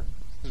future.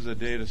 This is a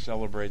day to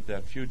celebrate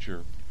that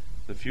future,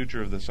 the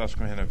future of the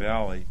Susquehanna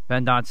Valley.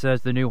 PennDOT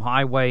says the new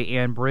highway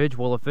and bridge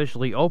will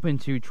officially open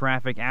to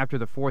traffic after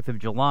the 4th of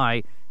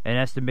July. An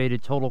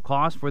estimated total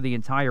cost for the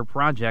entire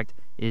project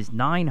is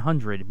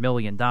 $900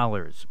 million.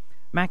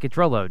 Matt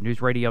Catrillo,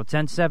 News Radio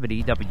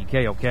 1070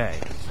 WKOK.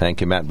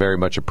 Thank you, Matt. Very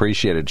much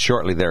appreciated.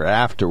 Shortly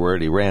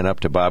thereafterward, he ran up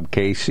to Bob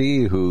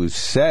Casey, who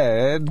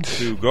said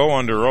to go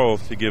under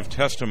oath to give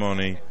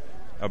testimony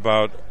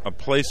about a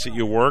place that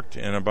you worked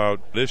and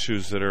about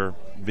issues that are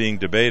being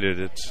debated.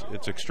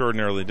 It's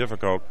extraordinarily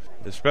difficult,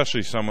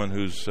 especially someone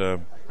who's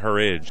her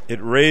age.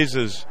 It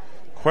raises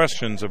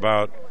questions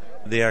about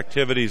the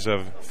activities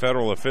of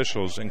federal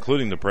officials,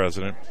 including the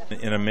president,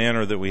 in a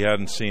manner that we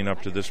hadn't seen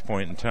up to this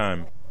point in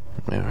time.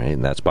 All right,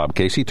 and that's Bob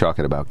Casey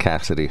talking about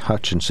Cassidy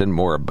Hutchinson.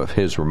 More of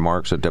his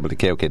remarks at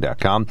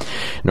WKOK.com.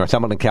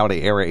 Northumberland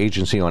County Area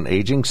Agency on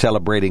Aging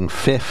celebrating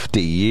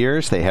 50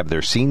 years. They have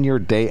their Senior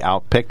Day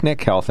Out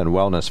Picnic, Health and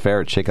Wellness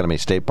Fair at Chickadee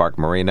State Park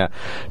Marina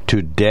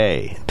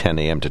today, 10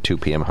 a.m. to 2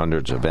 p.m.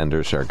 Hundreds of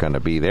vendors are going to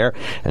be there.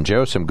 And,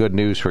 Joe, some good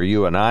news for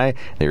you and I.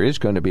 There is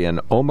going to be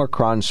an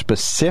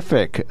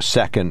Omicron-specific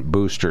second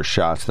booster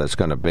shot that's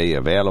going to be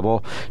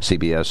available.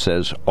 CBS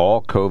says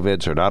all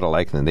COVIDs are not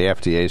alike, and the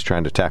FDA is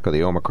trying to tackle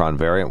the Omicron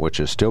variant, which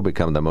has still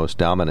become the most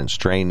dominant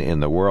strain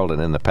in the world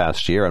and in the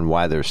past year, and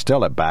why there's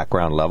still a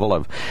background level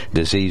of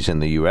disease in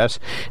the U.S.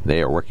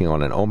 They are working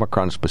on an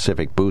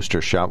Omicron-specific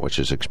booster shot, which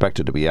is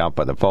expected to be out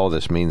by the fall.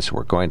 This means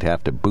we're going to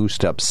have to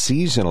boost up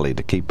seasonally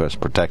to keep us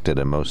protected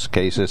in most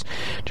cases,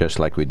 just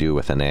like we do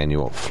with an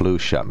annual flu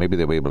shot. Maybe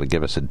they'll be able to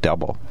give us a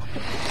double.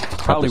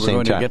 Probably we're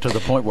going to get to the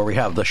point where we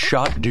have the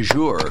shot du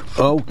jour.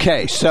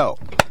 Okay, so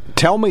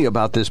tell me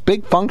about this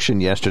big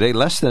function yesterday,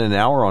 less than an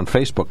hour on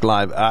Facebook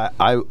Live.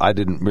 I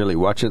didn't really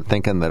watch it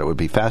thinking that it would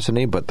be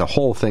fascinating, but the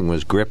whole thing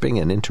was gripping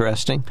and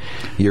interesting.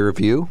 Your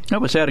view? It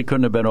was sad it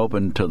couldn't have been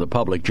open to the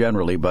public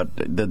generally, but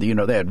they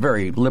had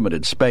very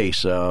limited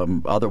space.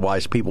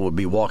 Otherwise, people would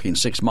be walking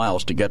 6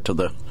 miles to get to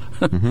the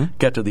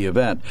get to the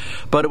event.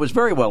 But it was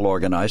very well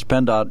organized.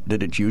 PennDOT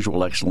did its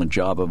usual excellent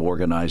job of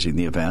organizing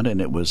the event,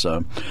 and it was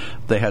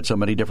they had so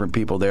many different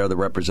people there, the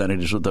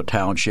representatives of the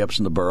townships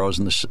and the boroughs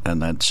and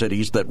the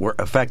cities that were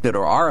affected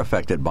or are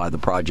affected by the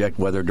project,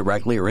 whether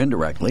directly or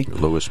indirectly.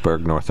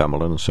 Lewisburg,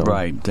 Northumberland, and so on.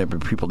 Right. There were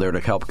people there to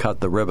help cut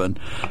the ribbon.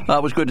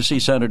 It was good to see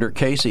Senator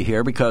Casey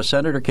here, because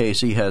Senator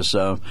Casey has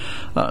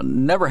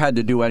never had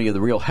to do any of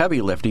the real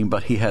heavy lifting,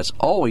 but he has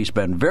always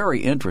been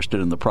very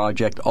interested in the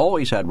project,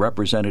 always had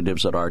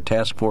representatives at our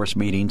task force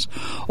meetings,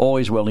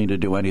 always willing to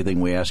do anything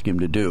we ask him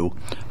to do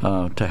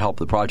to help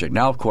the project.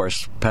 Now, of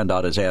course,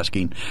 PennDOT is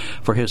asking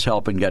for his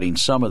help in getting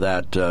some of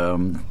that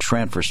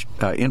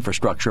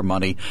infrastructure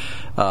money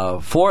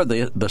for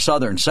the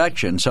southern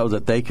section so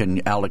that they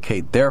can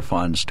allocate their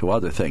funds to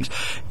other things.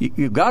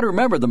 You've got to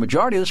remember the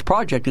majority of this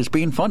project is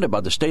being funded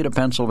by the state of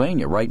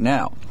Pennsylvania right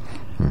now.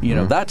 You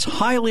know, that's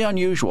highly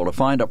unusual to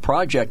find a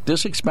project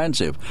this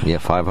expensive. Yeah,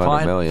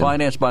 $500 million.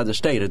 Financed by the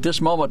state. At this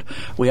moment,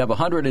 we have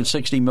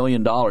 $160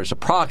 million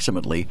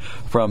approximately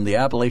from the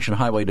Appalachian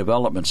Highway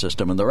Development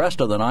System, and the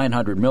rest of the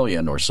 $900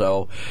 million or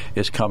so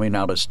is coming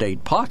out of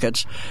state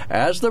pockets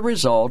as the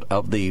result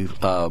of the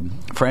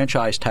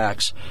franchise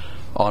tax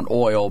on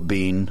oil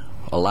being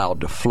allowed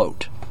to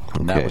float.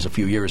 And that was a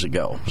few years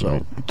ago.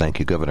 So, thank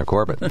you, Governor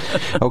Corbett.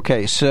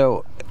 Okay,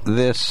 so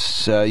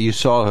this you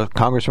saw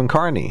Congressman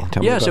Carney.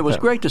 Yes, it was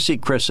great to see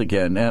Chris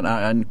again,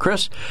 and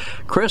Chris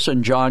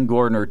and John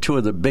Gordon are two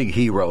of the big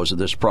heroes of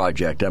this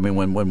project. I mean,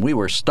 when we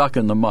were stuck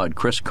in the mud,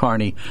 Chris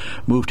Carney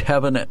moved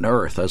heaven and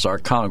earth as our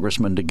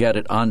congressman to get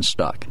it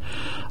unstuck.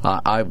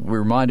 I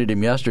reminded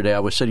him yesterday. I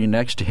was sitting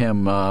next to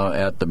him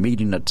at the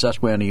meeting at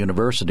Susquehanna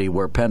University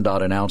where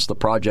PennDOT announced the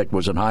project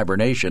was in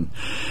hibernation,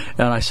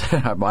 and I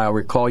said, I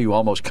recall you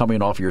almost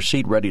coming off your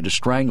seat ready to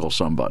strangle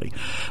somebody.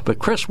 But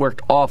Chris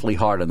worked awfully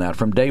hard on that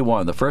from day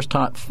one. One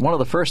of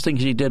the first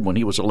things he did when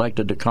he was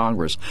elected to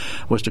Congress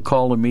was to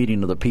call a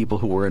meeting of the people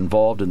who were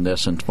involved in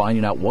this and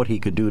finding out what he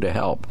could do to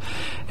help.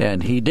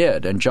 And he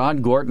did. And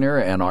John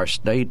Gortner and our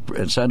state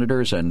and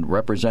senators and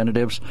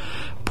representatives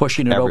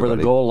pushing it over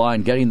the goal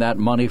line, getting that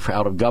money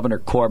out of Governor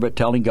Corbett,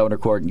 telling Governor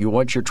Corbett, you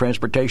want your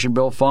transportation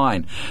bill?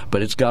 Fine.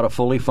 But it's got to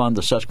fully fund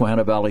the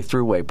Susquehanna Valley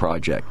Thruway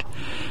project.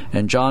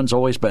 And John's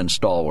always been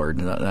stalwart,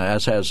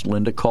 as has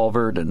Linda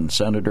Culvert and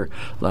Senator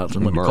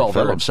Merle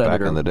Phillips,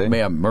 Senator back in the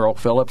day. Merle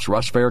Phillips,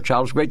 Russ Fairchild.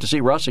 It was great to see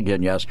Russ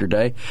again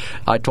yesterday.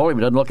 I told him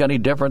he doesn't look any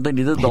different than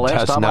he did the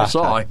last time I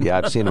saw him. Yeah,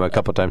 I've seen him a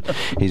couple of times.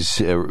 He's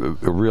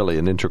really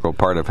an integral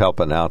part of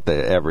helping out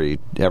every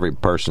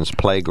person's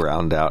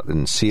playground out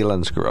in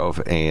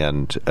Selinsgrove.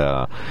 And,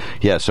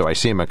 so I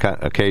see him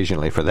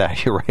occasionally for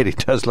that. You're right, he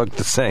does look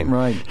the same.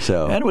 Right.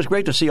 So, and it was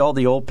great to see all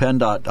the old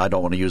PennDOT, I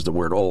don't want to use the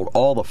word old,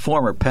 all the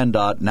former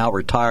PennDOT, now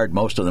retired,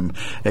 most of them,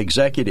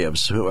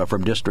 executives who are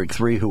from District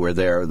 3 who were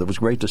there. It was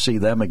great to see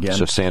them again.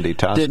 So Sandy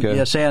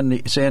Tosca?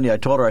 Sandy, I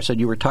told her, I said,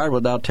 you retired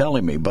without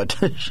telling me,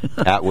 but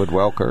Atwood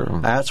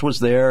Welker. Atz was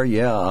there,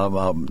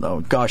 yeah.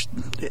 Gosh,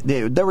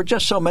 there were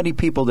just so many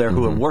people there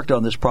who have worked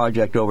on this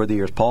project over the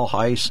years. Paul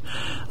Heiss,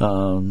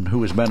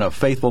 who has been a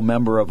faithful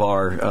member of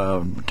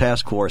our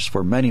task force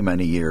for many,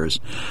 many years.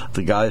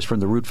 The guys from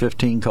the Route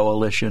 15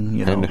 Coalition,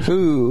 you know.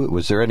 And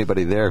was there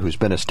anybody there who's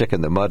been a stick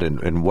in the mud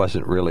and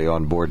wasn't really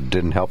on board and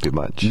didn't help you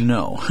much?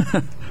 No.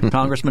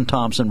 Congressman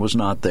Thompson was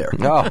not there.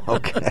 Oh,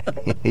 okay.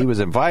 He was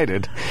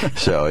invited.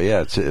 So,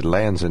 yeah, it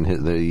lands in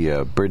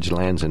the bridge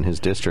lands in his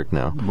district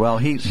now. Well,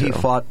 he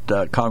fought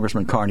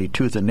Congressman Carney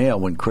tooth and nail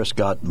when Chris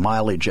got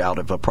mileage out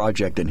of a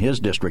project in his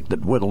district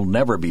that will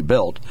never be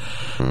built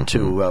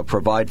to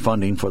provide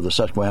funding for the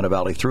Susquehanna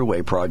Valley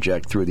Thruway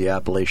project through the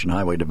Appalachian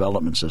Highway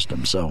Development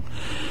System. So,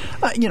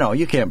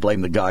 you can't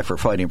blame the guy for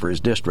fighting for his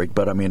district,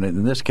 but, I mean,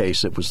 in this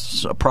case, it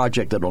was a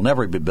project that will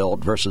never be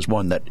built versus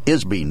one that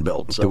is being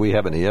built. So. Do we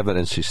have any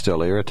evidence he's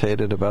still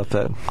irritated about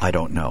that? I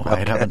don't know. Okay.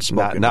 I haven't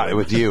spoken Not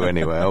with you,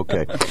 anyway.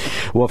 Okay.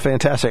 Well,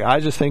 fantastic. I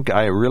just think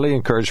I really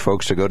encourage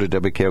folks to go to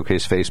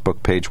WKOK's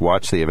Facebook page,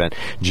 watch the event.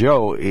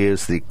 Joe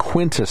is the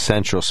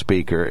quintessential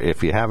speaker.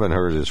 If you haven't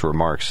heard his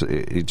remarks,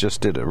 he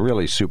just did a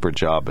really super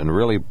job and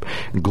really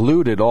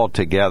glued it all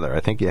together. I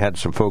think you had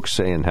some folks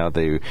saying how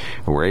they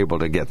were able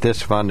to get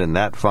this fund and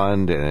that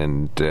fund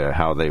and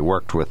how they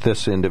worked with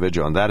this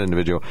individual and that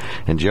individual.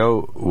 And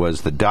Joe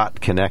was the dot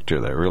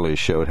connector that really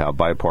showed how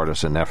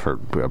bipartisan effort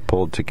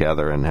pulled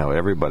together and how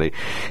everybody.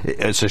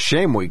 It's a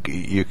shame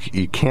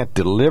you can't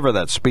deliver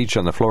that speech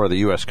on the floor of the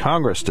U.S.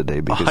 Congress today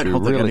because I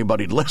don't think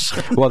anybody'd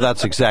listen. Well,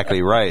 that's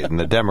exactly right. And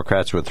the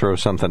Democrats would throw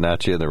something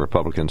at you, and the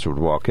Republicans would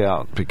walk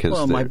out because.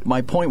 Well,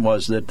 my point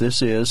was that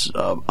this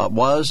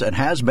was and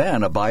has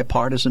been a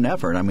bipartisan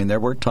effort. I mean, there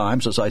were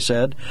times, as I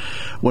said,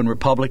 when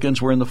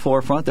Republicans were in the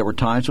forefront. There were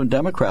times when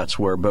Democrats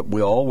were, but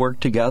we all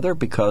worked together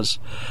because.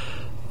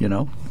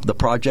 The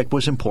project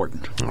was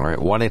important. All right,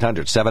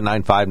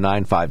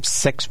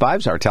 1-800-795-9565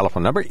 is our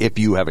telephone number. If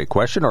you have a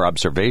question or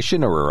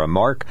observation or a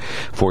remark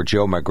for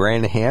Joe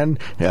McGranahan,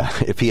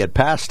 if he had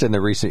passed in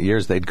the recent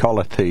years, they'd call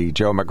it the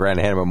Joe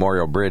McGranahan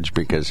Memorial Bridge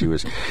because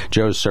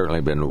Joe's certainly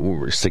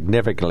been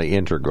significantly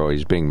integral.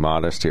 He's being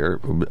modest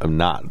here,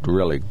 not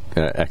really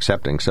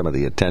accepting some of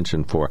the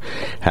attention for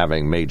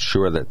having made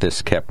sure that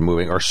this kept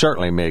moving, or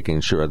certainly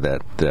making sure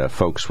that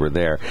folks were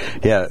there.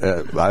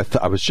 Yeah,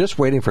 I was just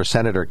waiting for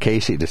Senator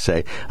Casey to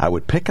say, I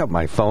would pick up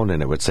my phone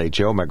and it would say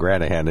Joe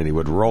McGranahan, and he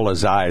would roll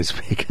his eyes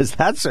because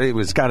he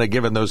was kind of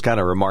giving those kind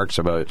of remarks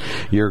about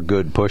your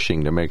good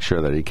pushing to make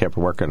sure that he kept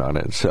working on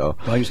it. So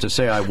I used to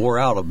say I wore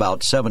out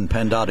about 7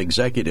 PennDOT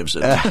executives.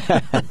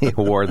 He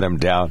wore them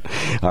down.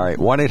 All right,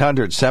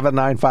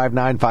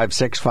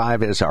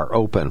 1-800-795-9565 is our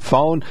open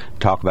phone.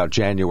 Talk about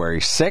January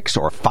 6th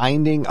or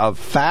finding of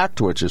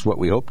fact, which is what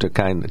we hope to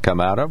kind of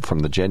come out of from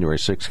the January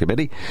 6th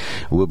committee.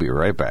 We'll be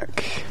right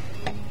back.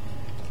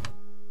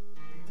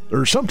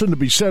 There's something to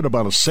be said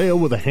about a sale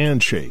with a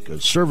handshake, a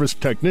service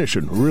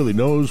technician who really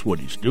knows what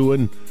he's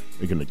doing.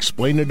 They can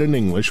explain it in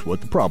English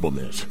what the problem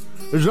is.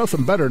 There's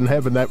nothing better than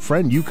having that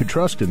friend you could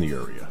trust in the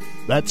area.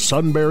 That's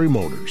Sunbury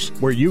Motors,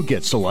 where you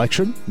get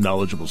selection,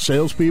 knowledgeable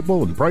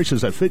salespeople, and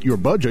prices that fit your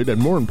budget, and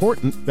more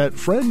important, that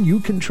friend you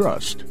can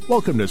trust.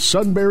 Welcome to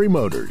Sunbury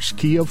Motors,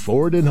 Kia,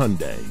 Ford, and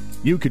Hyundai.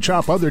 You could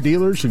shop other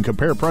dealers and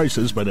compare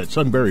prices, but at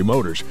Sunbury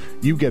Motors,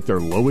 you get their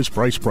lowest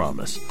price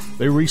promise.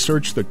 They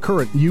research the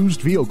current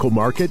used vehicle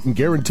market and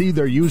guarantee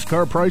their used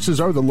car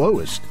prices are the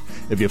lowest.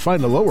 If you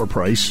find a lower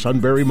price,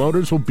 Sunbury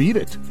Motors will beat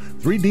it.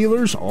 3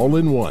 dealers all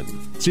in one.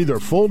 See their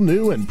full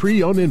new and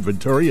pre-owned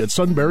inventory at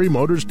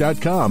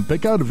sunburymotors.com.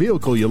 Pick out a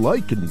vehicle you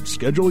like and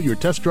schedule your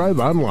test drive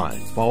online.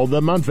 Follow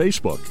them on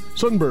Facebook.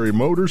 Sunbury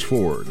Motors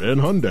Ford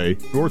and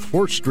Hyundai, North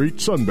 4th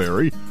Street,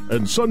 Sunbury,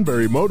 and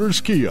Sunbury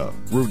Motors Kia,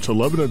 routes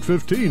 11 and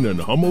 15 in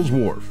Hummel's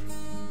Wharf.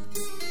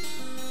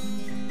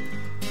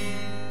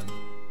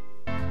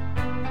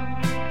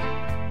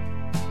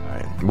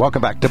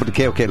 Welcome back to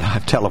WKOK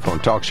Live Telephone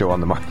Talk Show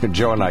on the market.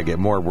 Joe and I get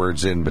more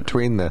words in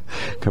between the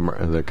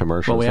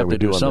commercials. Well, we have than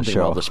to we do something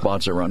while the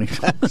spots are running.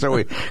 So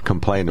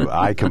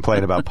I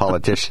complain about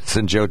politicians,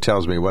 and Joe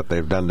tells me what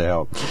they've done to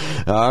help.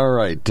 All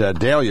right,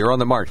 Dale, you're on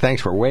the mark.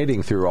 Thanks for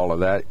wading through all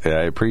of that.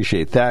 I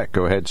appreciate that.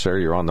 Go ahead, sir.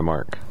 You're on the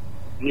mark.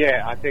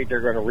 Yeah, I think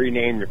they're going to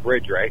rename the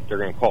bridge, right? They're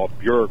going to call it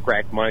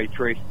Bureaucrat Money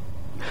Tree.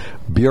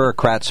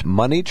 Bureaucrats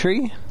Money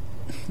Tree?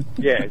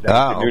 Yeah, is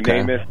that the new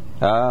name is?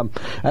 I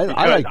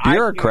like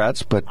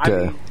bureaucrats, but...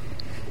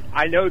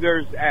 I know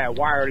there's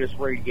wireless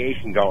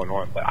radiation going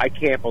on, but I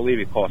can't believe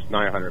it costs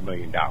 $900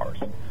 million.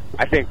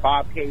 I think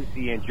Bob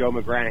Casey and Joe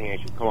McGranahan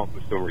should come up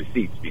with some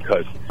receipts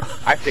because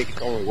I think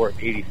it's only worth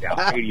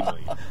 $80 million.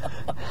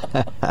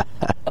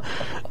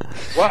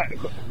 What?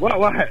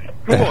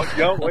 Come on,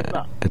 Joe. What's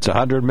up? It's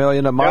 $100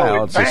 million a mile.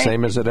 No, it's the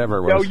same as it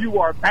ever was. No, you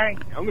are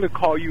banking. I'm going to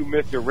call you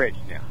Mr. Rich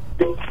now.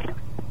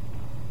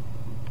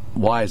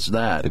 Why is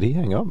that? Did he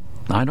hang up?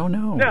 I don't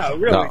know. No,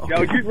 really. No, okay.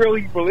 No, you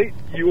really believe?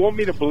 You want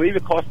me to believe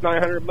it costs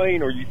 $900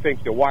 million, or you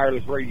think the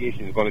wireless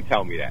radiation is going to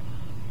tell me that?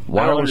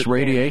 Wireless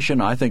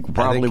radiation, I think,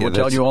 probably will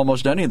tell you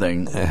almost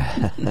anything.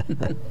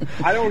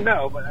 I don't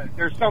know, but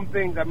there's some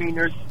things, I mean,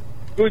 there's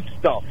good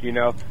stuff, you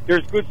know.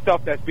 There's good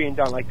stuff that's being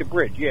done, like the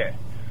bridge, yeah.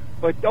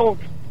 But don't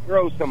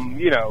throw some,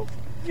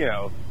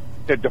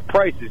 the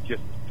price is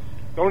just,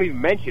 don't even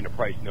mention the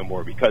price no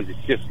more because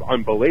it's just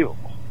unbelievable.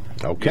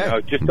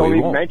 Okay. Just don't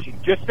even mention.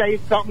 Just say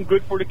something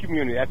good for the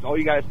community. That's all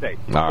you got to say.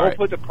 Don't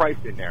put the price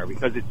in there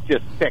because it's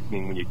just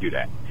sickening when you do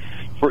that.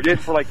 For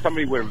like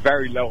somebody with a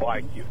very low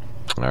IQ.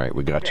 All right,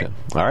 we got you.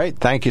 All right,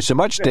 thank you so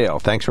much, Dale.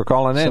 Thanks for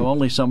calling in. So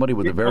only somebody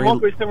with a very... Come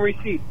up with some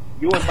receipts.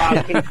 You and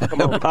Bob Casey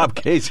come over. Bob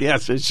Casey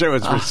has to show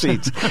us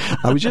receipts.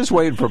 I was just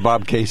waiting for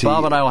Bob Casey.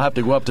 Bob and I will have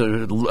to go up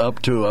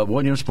to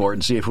Williamsport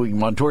and see if we can,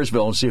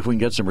 Montoursville, and see if we can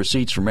get some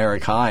receipts from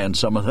Eric High and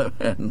some of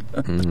them.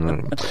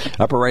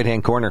 Upper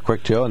right-hand corner,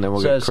 quick, Joe, and then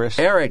we'll get Chris.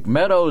 Eric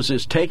Meadows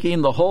is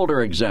taking the Holder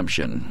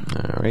exemption.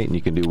 All right, and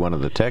you can do one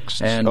of the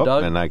texts. And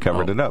and I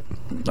covered it up.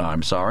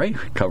 I'm sorry.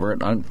 Cover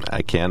it.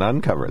 I can't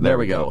uncover it. There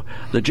we go.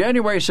 The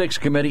January 6th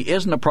committee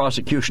isn't a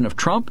prosecution of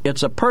Trump,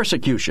 it's a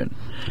persecution.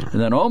 And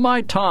then, oh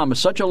my Tom is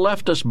such a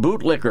leftist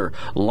bootlicker.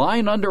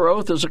 Lying under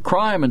oath is a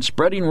crime and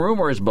spreading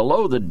rumor is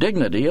below the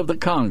dignity of the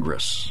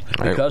Congress.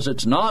 Because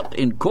it's not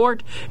in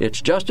court,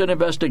 it's just an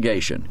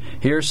investigation.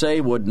 Hearsay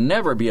would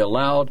never be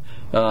allowed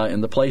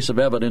in the place of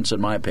evidence,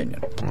 in my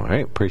opinion. All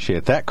right,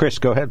 appreciate that. Chris,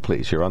 go ahead,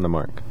 please. You're on the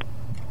mark.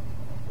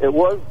 It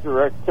was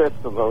direct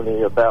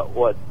testimony about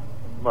what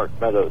Mark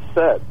Meadows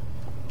said.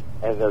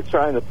 And they're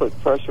trying to put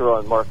pressure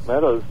on Mark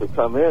Meadows to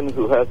come in,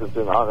 who hasn't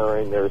been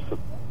honoring their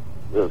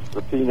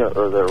subpoena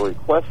or their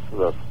requests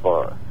thus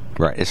far.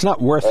 Right. It's not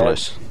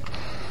worthless.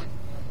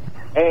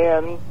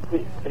 And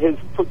his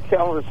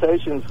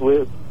conversations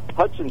with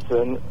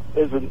Hutchinson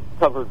isn't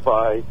covered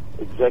by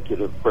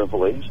executive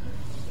privilege.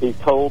 He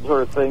told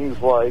her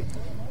things like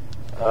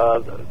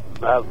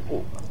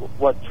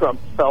what Trump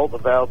felt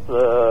about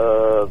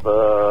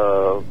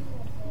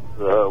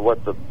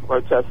what the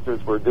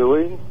protesters were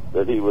doing,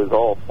 that he was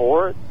all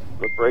for it,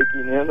 the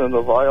breaking in and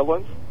the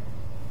violence.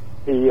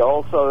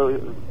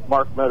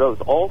 Mark Meadows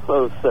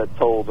also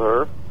told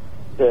her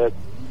that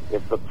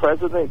if the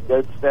president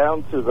gets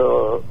down to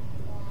the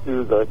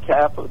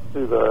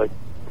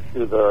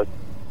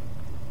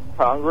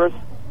Congress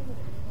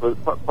as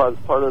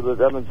part of the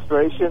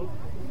demonstration,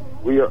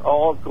 we are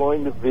all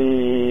going to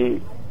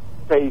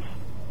face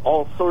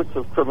all sorts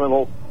of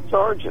criminal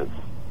charges.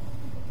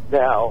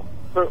 Now,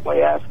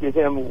 certainly asking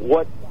him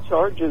what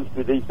charges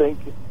did he think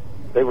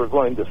they were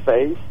going to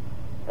face,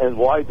 and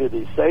why did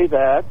he say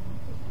that,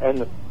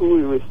 and who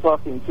he was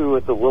talking to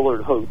at the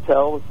Willard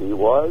Hotel, if he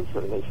was,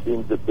 and he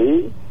seemed to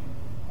be.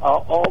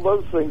 All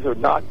those things are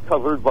not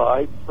covered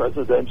by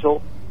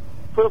presidential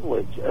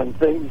privilege, and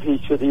things he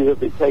should either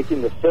be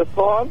taking the fifth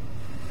on,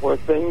 or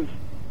things,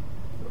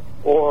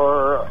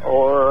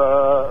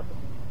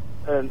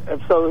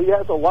 and so he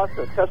has a lot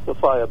to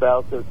testify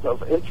about that's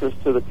of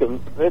interest to the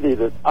committee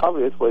that's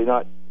obviously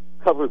not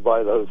covered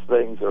by those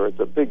things, or it's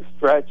a big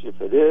stretch if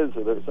it is,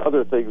 or there's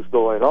other things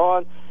going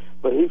on,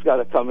 but he's got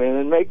to come in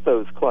and make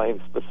those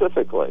claims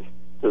specifically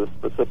to the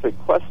specific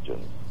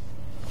questions.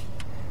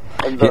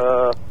 And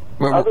the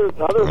other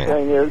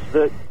thing is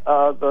that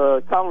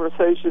the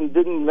conversation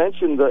didn't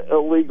mention the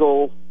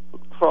illegal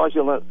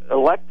fraudulent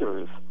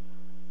electors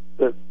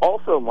that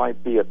also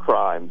might be a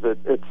crime.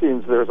 That it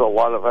seems there's a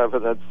lot of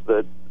evidence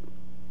that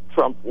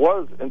Trump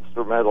was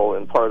instrumental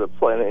in part of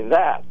planning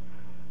that.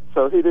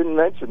 So he didn't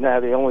mention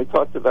that. He only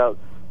talked about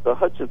the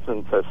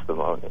Hutchinson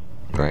testimony.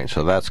 Right,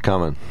 so that's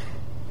coming.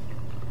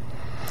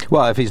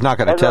 Well, if he's not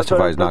going to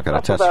testify, he's not going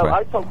to testify.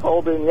 I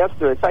told him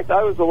yesterday. In fact,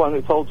 I was the one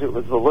who told you it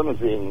was the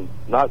limousine,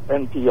 not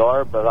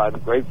NPR, but I'm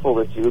grateful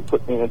that you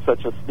put me in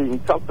such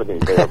esteemed company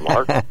there,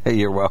 Mark.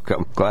 You're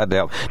welcome. Glad to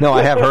help. No,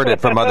 I have heard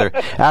it from other...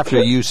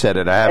 After you said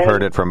it, I have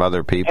heard it from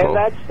other people.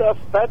 And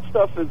that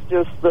stuff is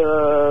just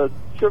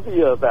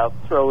trivia about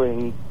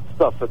throwing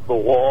stuff at the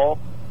wall.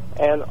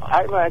 And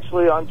I'm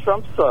actually on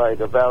Trump's side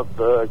about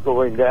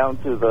going down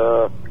to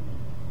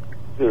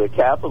the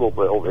Capitol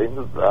building.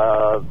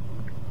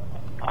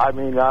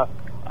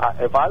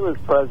 If I was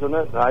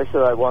president and I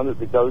said I wanted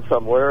to go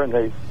somewhere and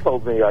they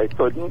told me I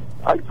couldn't,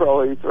 I'd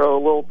probably throw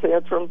a little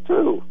tantrum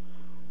too.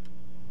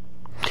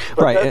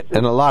 But right,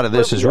 and a lot of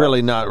this is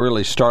really not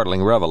really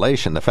startling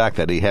revelation, the fact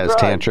that he has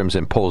tantrums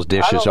and pulls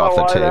dishes off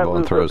the table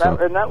and throws them.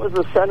 And that was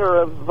the center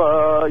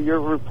of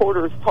your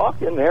reporters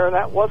talking there, and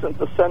that wasn't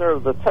the center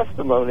of the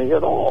testimony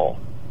at all,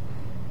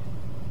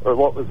 or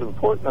what was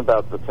important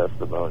about the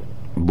testimony.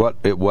 What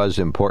it was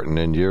important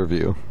in your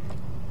view?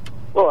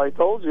 Well, I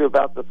told you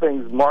about the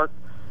things Mark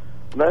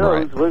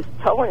Meadows was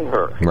telling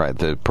her. Right,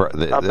 the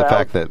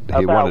fact that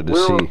he wanted to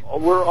see.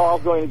 We're all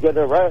going to get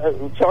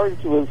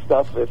charged with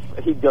stuff if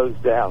he goes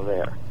down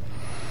there.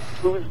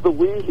 Who's the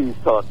we he's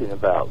talking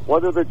about?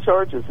 What are the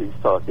charges he's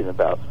talking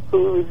about?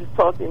 Who is he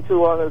talking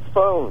to on his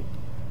phone?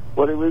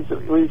 What he was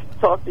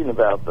talking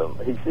about them.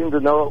 He seemed to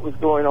know what was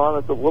going on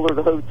at the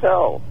Willard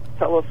Hotel.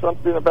 Tell us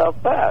something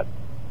about that.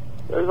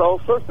 There's all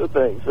sorts of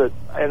things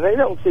and they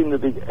don't seem to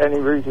be any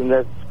reason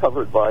that's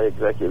covered by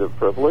executive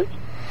privilege.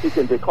 He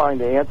can decline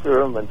to answer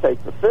them and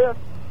take the fifth,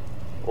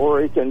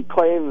 or he can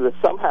claim that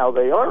somehow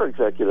they are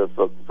executive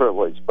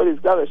privilege. But he's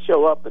got to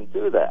show up and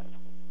do that.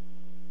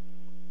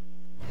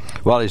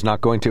 Well, he's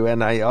not going to,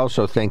 and I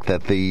also think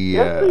that the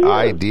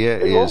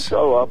idea he won't is...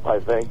 show up, I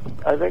think.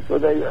 I think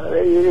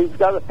he's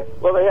got to...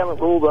 Well, they haven't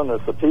ruled on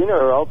the subpoena,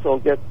 or else he'll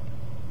get...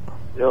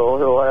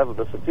 He'll have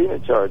the subpoena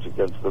charge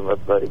against them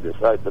if they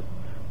decide to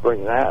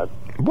bring that.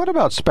 What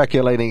about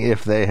speculating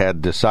if they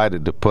had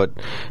decided to put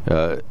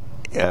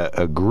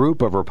a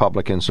group of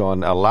Republicans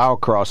on, allow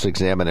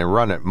cross-examine, and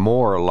run it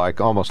more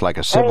almost like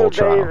a civil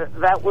trial?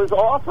 That was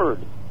offered.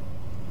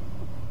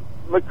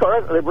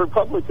 McCarthy, the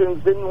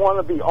Republicans didn't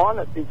want to be on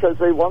it because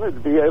they wanted to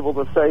be able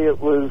to say it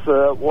was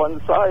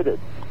one-sided.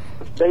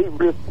 They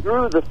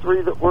withdrew the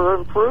 3 that were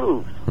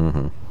improved.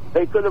 Mm-hmm.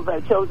 They could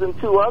have chosen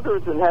 2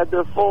 others and had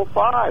their full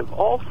 5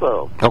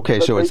 also. Okay,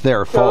 but so it's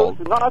their fault.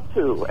 They chose not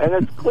to, and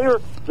it's clear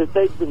that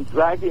they've been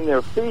dragging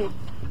their feet.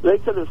 They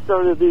could have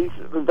started these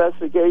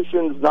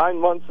investigations 9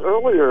 months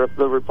earlier if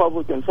the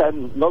Republicans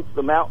hadn't milked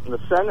them out in the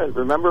Senate.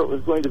 Remember, it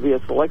was going to be a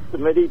select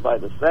committee by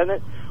the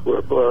Senate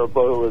with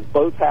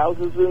both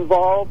houses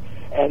involved,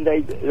 and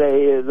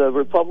the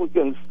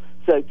Republicans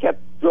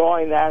kept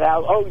drawing that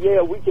out. Oh,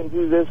 yeah, we can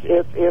do this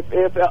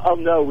if. Oh,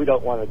 no, we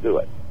don't want to do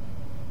it.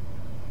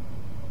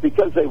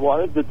 Because they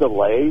wanted to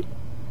delay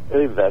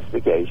the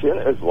investigation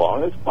as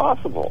long as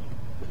possible.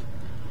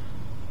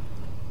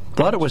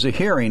 Thought it was a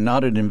hearing,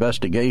 not an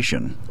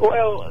investigation.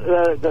 Well,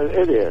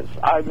 it is.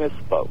 I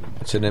misspoke.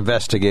 It's an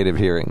investigative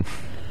hearing.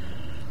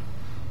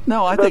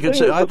 No, I think it's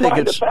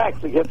the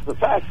facts against the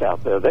facts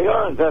out there. They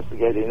are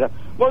investigating. The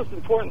most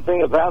important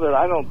thing about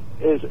it,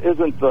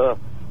 isn't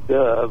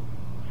the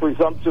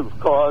presumptive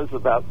cause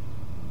about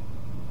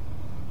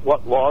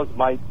what laws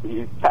might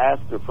be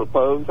passed or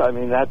proposed. I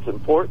mean, that's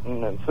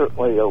important and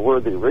certainly a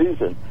worthy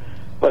reason.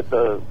 But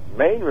the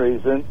main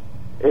reason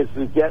is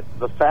to get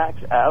the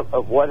facts out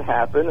of what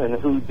happened and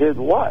who did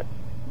what.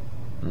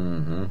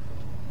 Mm-hmm.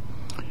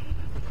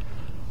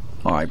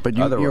 All right, but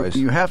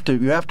you have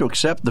to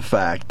accept the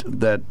fact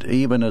that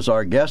even as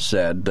our guest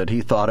said, that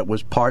he thought it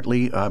was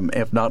partly,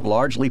 if not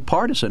largely,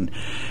 partisan,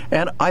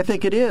 and I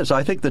think it is.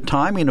 I think the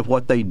timing of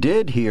what they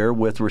did here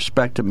with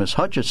respect to Ms.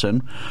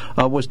 Hutchison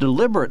was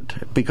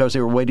deliberate because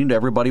they were waiting till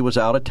everybody was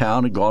out of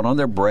town and gone on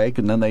their break,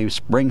 and then they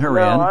bring her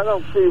in. No, I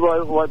don't see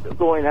what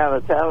going out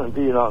of town and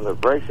being on their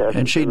break has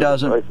and she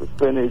doesn't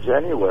spinach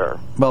anywhere.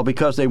 Well,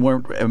 because they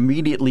weren't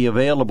immediately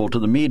available to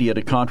the media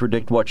to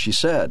contradict what she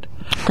said.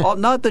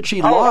 Not that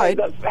she lied.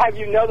 Have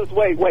you noticed?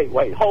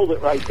 Wait, hold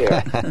it right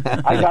there.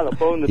 I got a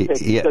bone to pick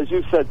because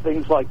you said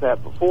things like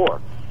that before.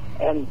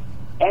 And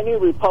any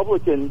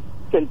Republican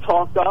can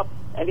talk up.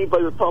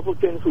 Anybody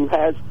Republican who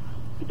has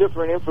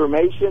different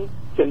information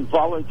can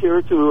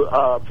volunteer to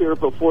appear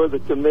before the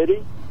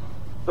committee,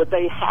 but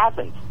they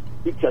haven't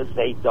because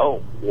they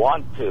don't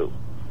want to,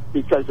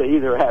 because they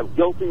either have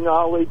guilty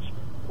knowledge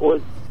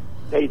or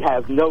they'd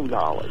have no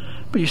knowledge.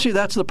 But you see,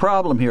 that's the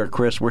problem here,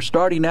 Chris. We're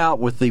starting out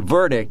with the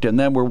verdict, and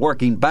then we're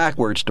working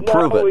backwards to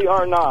prove it. No, we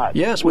are not.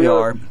 Yes, we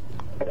are.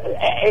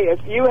 Hey,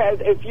 if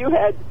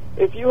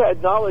you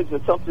had knowledge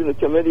that something the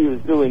committee was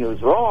doing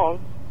was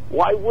wrong,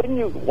 why wouldn't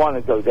you want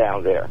to go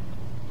down there?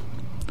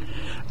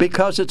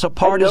 Because it's a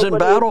partisan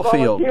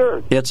battlefield.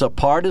 It's a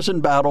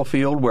partisan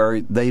battlefield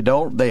where they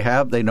know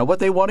what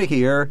they want to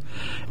hear,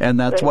 and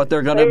that's what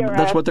they're going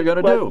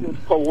to do.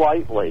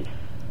 Politely.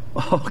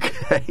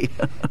 Okay.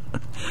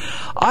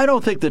 I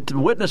don't think that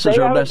witnesses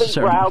are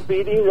necessary. They haven't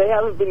been browbeating. They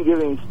haven't been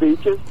giving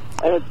speeches,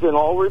 and it's been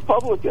all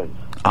Republicans.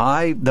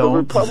 I don't. The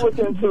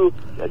Republicans who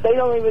they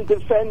don't even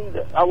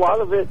defend a lot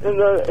of it in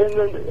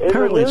the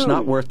Apparently, the it's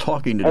not worth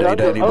talking today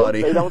to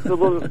anybody.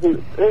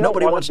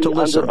 Nobody wants to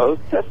listen. Under oath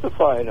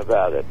testifying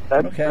about it.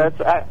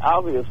 That's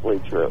obviously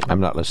true. I'm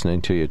not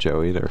listening to you,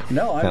 Joe, either.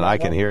 No, and I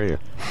can hear you.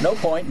 No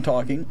point in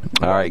talking.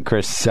 All right,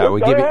 Chris. Go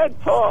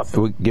ahead, talk.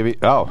 We give you.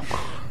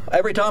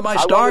 Every time I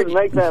start... I wanted to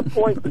make that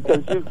point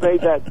because you've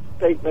made that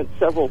statement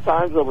several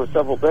times over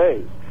several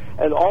days.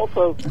 And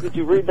also, did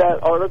you read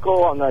that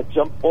article on that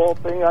jump ball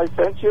thing I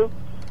sent you?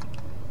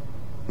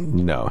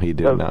 No, he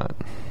did not.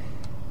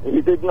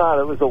 He did not.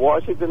 It was the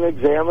Washington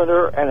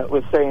Examiner, and it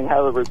was saying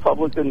how the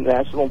Republican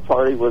National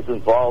Party was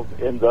involved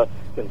in the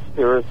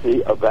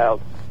conspiracy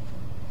about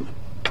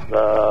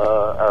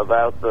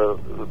the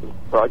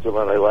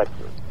fraudulent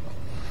election.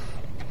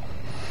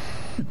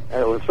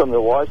 And it was from the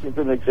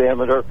Washington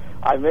Examiner.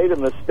 I made a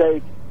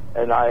mistake,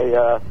 and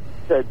I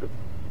said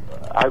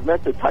I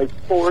meant to type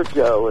for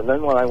Joe, and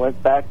then when I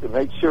went back to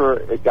make sure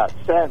it got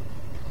sent,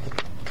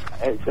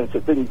 and since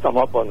it didn't come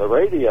up on the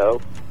radio,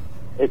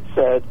 it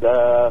said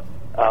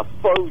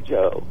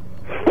Fojo.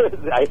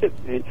 I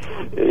hit the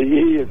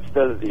E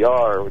instead of the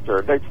R, which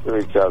are next to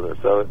each other,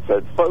 so it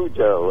said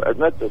Fojo. I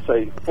meant to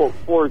say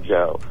for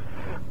Joe.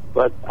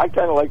 But I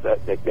kind of like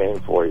that nickname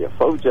for you,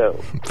 Fojo.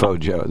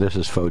 Fojo. This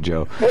is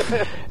Fojo.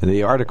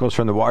 The articles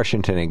from the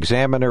Washington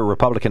Examiner.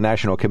 Republican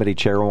National Committee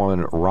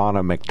Chairwoman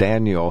Ronna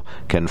McDaniel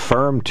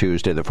confirmed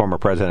Tuesday that former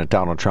President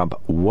Donald Trump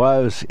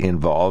was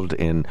involved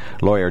in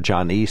lawyer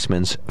John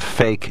Eastman's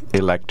fake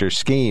elector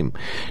scheme.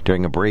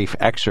 During a brief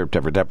excerpt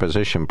of her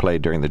deposition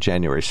played during the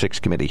January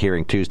 6th committee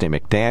hearing Tuesday,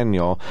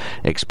 McDaniel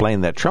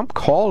explained that Trump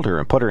called her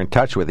and put her in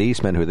touch with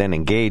Eastman, who then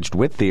engaged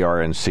with the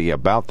RNC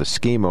about the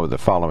scheme over the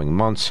following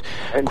months.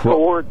 And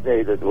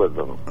coordinated with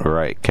them.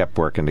 Right, kept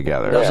working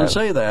together. Doesn't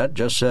say that,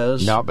 just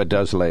says... No, but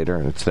does later,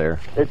 and it's there.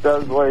 It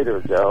does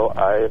later, Joe.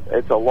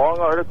 It's a long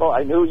article.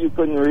 I knew you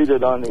couldn't read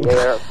it on the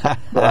air,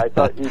 but I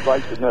thought you'd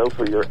like to know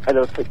for your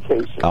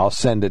edification. I'll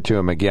send it to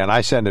him again.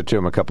 I sent it to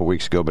him a couple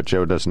weeks ago, but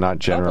Joe does not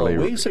generally... A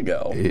couple weeks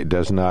ago? He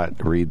does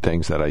not read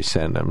things that I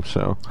send him,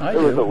 so... It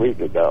was a week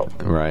ago.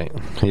 Right.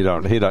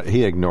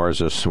 He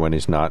ignores us when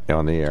he's not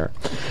on the air.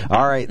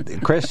 All right,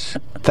 Chris,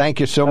 thank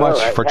you so much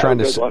for trying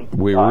to...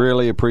 We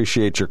really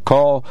appreciate your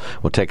call.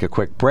 We'll take a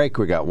quick break.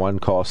 We got one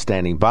call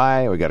standing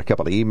by. We got a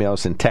couple of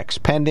emails and texts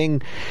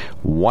pending.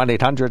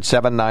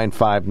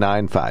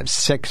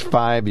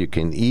 1-800-795-9565. You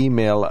can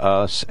email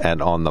us at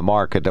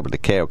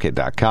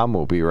onthemark@wkok.com.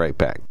 We'll be right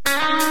back.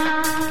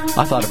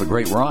 I thought of a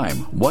great rhyme.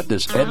 What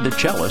does Ed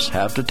DeChellis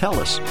have to tell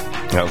us?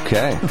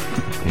 Okay.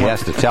 He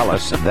has to tell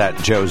us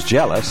that Joe's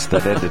jealous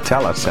that Ed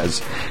DeChellis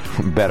has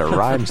better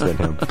rhymes than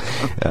him.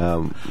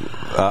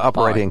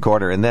 Upper right-hand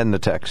corner, and then the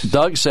text.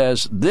 Doug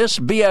says, this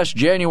BS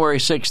January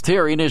 6th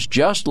hearing is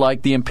just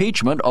like the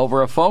impeachment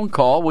over a phone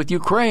call with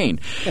Ukraine.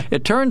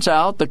 It turns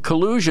out the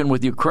collusion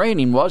with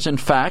Ukraine was, in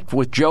fact,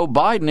 with Joe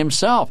Biden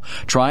himself,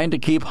 trying to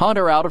keep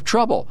Hunter out of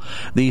trouble.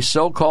 These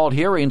so-called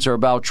hearings are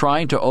about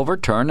trying to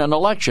overturn an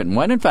election,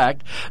 when, in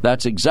fact,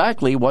 that's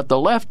exactly what the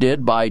left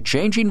did by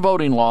changing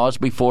voting laws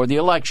before the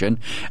election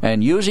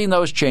and using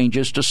those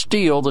changes to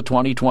steal the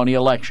 2020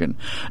 election.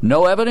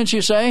 No evidence,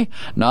 you say?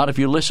 Not if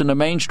you listen to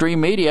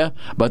mainstream media,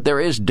 but there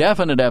is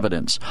definite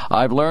evidence.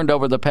 I've learned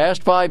over the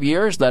past 5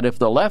 years that if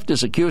the left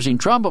is accusing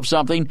Trump of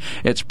something,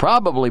 it's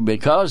probably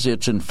because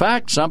it's in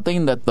fact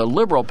something that the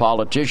liberal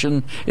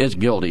politician is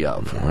guilty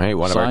of. Right,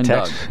 one of our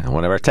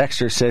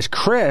texters says,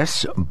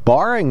 Chris,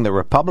 barring the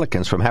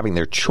Republicans from having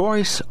their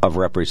choice of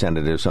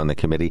representatives on the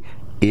committee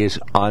is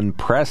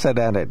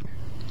unprecedented.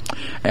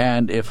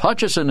 And if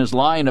Hutchison is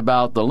lying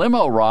about the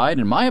limo ride,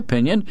 in my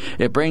opinion,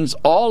 it brings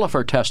all of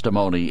her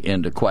testimony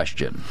into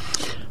question.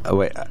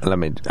 Wait, let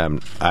me. I'm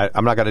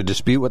not going to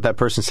dispute what that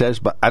person says,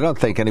 but I don't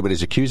think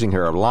anybody's accusing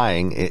her of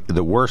lying.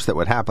 The worst that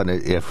would happen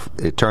if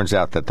it turns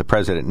out that the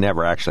president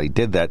never actually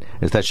did that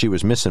is that she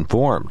was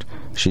misinformed.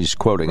 She's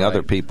quoting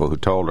other people who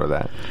told her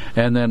that.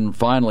 And then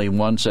finally,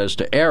 one says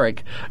to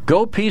Eric,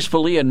 go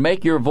peacefully and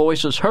make your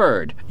voices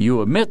heard. You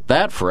omit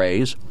that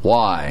phrase.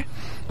 Why?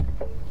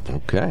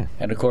 Okay.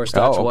 And of course,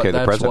 that's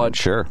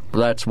sure.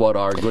 That's what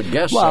our good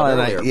guest said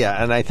earlier.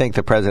 And I think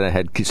the president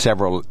had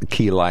several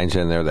key lines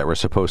in there that were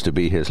supposed to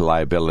be his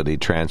liability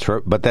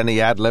transfer, but then he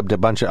ad-libbed a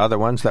bunch of other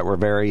ones that were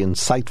very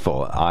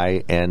insightful.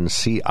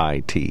 INCITEFUL.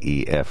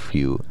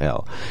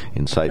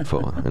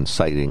 Insightful.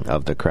 Inciting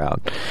of the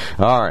crowd.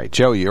 All right,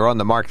 Joe, you're on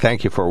the mark.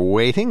 Thank you for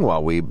waiting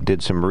while we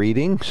did some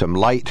reading, some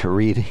light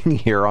reading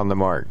here on the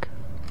mark.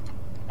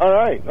 All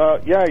right.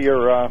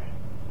 Your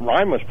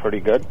rhyme was pretty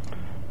good.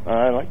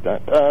 I like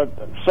that. I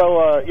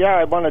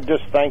want to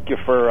just thank you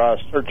for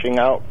searching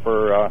out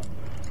for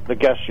the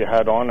guests you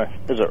had on.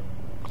 Is it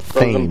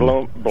Thane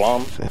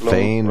Rosenbaum?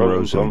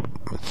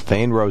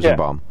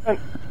 Yeah.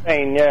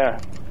 Thane, yeah.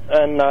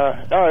 And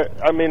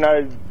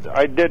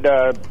I did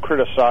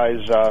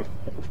criticize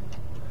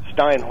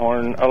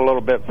Steinhorn a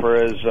little bit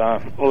for his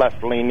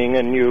left-leaning,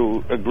 and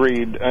you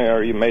agreed,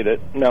 or you made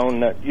it known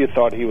that you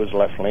thought he was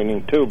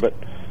left-leaning too. But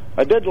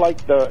I did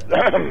like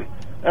the...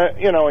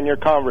 in your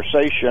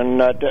conversation,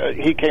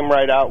 he came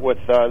right out with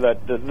that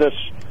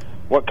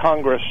what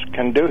Congress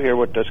can do here,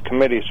 what this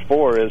committee's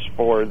for, is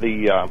for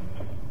the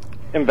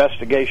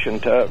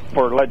investigation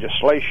for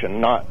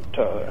legislation, not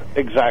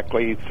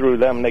exactly through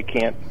them. They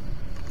can't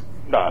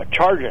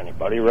charge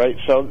anybody, right?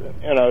 So,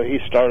 he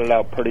started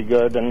out pretty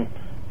good, and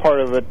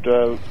part of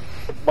it,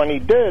 when he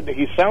did,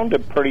 he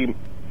sounded pretty...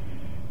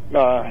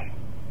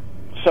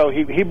 so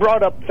he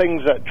brought up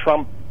things that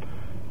Trump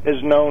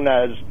is known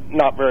as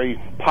not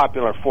very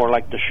popular for,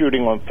 like the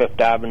shooting on Fifth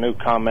Avenue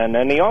comment.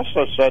 And he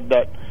also said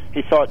that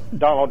he thought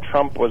Donald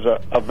Trump was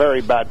a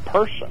very bad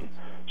person.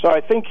 So I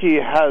think he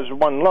has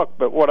one look.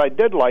 But what I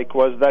did like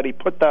was that he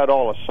put that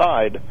all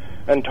aside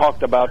and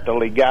talked about the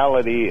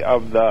legality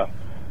of the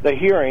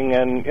hearing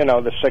and,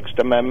 the Sixth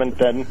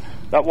Amendment, and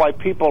that why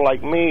people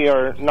like me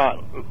are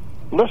not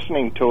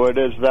listening to it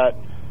is that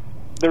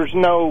there's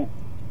no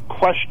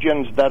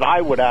questions that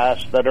I would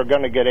ask that are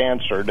going to get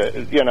answered.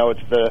 It's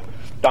the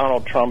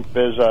Donald Trump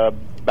is a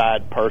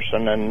bad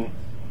person, and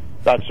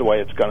that's the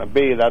way it's going to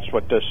be. That's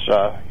what this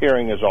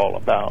hearing is all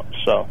about.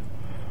 So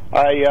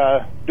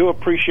I do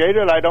appreciate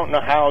it. I don't know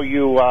how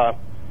you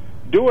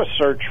do a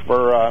search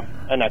for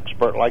an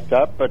expert like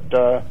that, but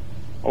I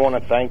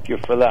want to thank you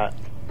for that.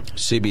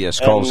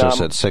 CBS calls us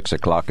at 6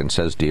 o'clock and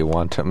says, "Do you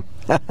want them?"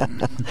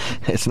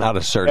 It's not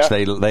a search.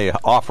 Yeah. They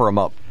offer them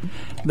up.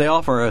 They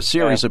offer a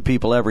series of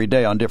people every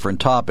day on different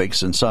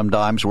topics, and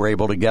sometimes we're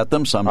able to get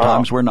them,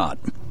 sometimes we're not.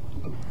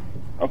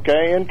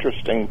 Okay,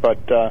 interesting. But,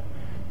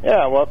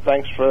 well,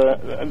 thanks for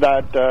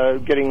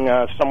that, getting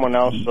someone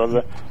else.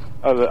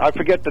 I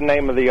forget the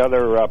name of the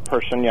other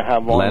person you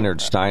have on. Leonard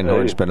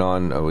Steinhorn's been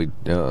on.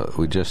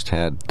 We just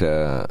had...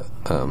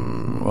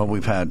 well,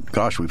 we've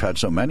had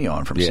so many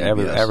on from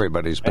CBS.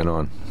 Everybody's been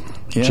on.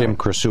 Yeah. Jim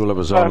Krasula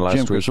was on last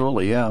week. Jim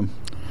Krasula, yeah.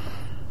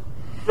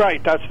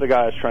 Right, that's the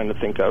guy I was trying to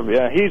think of.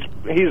 Yeah, he's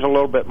a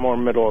little bit more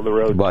middle of the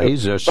road. Well,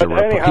 he's just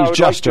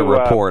a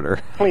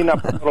reporter. Clean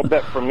up a little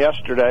bit from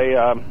yesterday.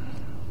 On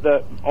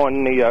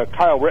the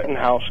Kyle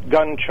Rittenhouse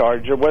gun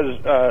charge, there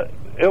was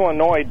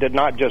Illinois did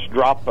not just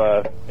drop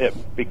it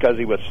because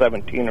he was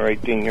 17 or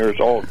 18 years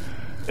old.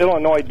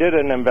 Illinois did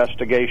an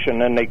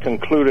investigation, and they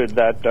concluded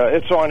that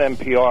it's on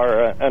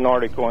NPR, an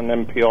article on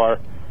NPR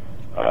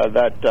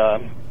that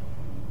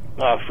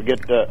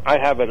I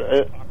have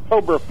it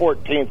October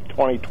 14th,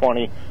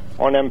 2020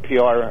 on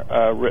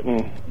NPR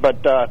written,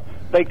 but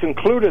they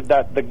concluded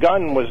that the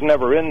gun was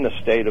never in the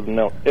state of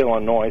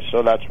Illinois,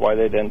 so that's why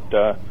they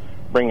didn't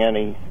bring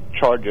any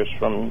charges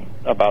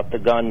about the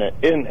gun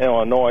in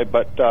Illinois,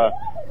 but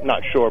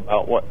not sure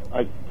about what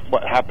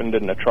happened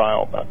in the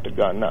trial about the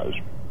gun. That was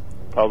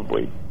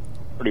probably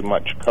pretty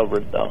much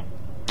covered, though.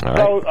 All right.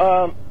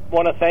 So,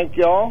 want to thank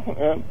y'all.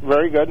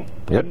 Very good.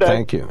 Yep,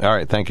 thank you. All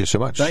right, thank you so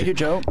much. Thank you,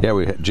 Joe. Yeah,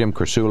 we had Jim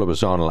Krasula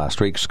was on last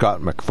week. Scott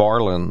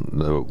McFarlane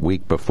the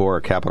week before,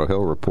 a Capitol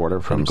Hill reporter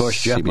from and of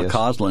course, CBS. Jeff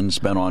McCausland's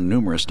been on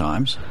numerous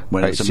times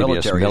when it's a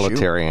CBS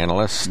military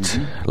analyst.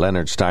 Mm-hmm.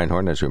 Leonard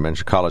Steinhorn, as we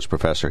mentioned, college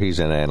professor. He's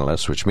an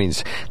analyst, which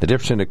means the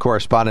difference between a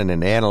correspondent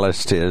and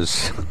analyst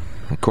is...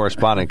 The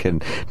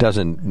correspondent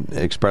doesn't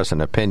express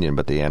an opinion,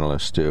 but the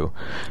analysts do.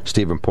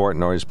 Stephen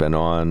Portnoy's been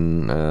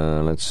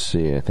on. Let's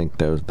see. I think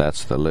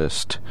that's the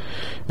list.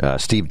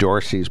 Steve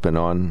Dorsey's been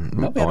on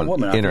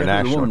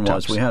international. The woman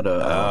was. We had one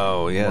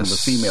of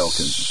the female.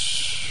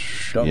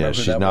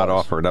 She's not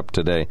offered up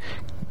today.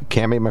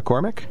 Cami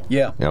McCormick?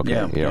 Yeah.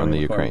 Okay. Yeah, on the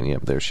Ukraine. Yeah,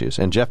 there she is.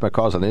 And Jeff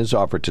McCausland is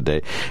offered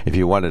today if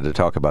you wanted to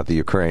talk about the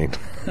Ukraine.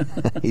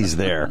 He's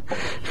there.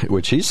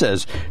 Which he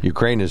says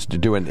Ukraine is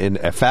doing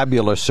a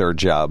fabulouser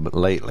job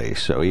lately.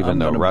 So even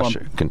though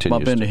Russia continues...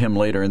 bump into him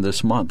later in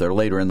this month, or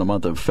later in the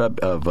month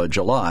of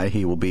July,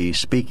 he will be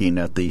speaking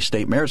at the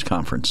State Mayor's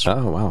Conference.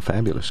 Oh, wow.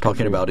 Fabulous.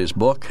 Talking about his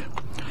book,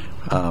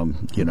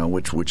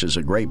 which is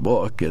a great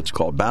book. It's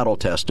called Battle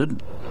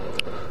Tested.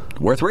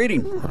 Worth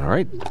reading. All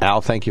right.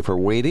 Al, thank you for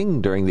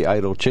waiting during the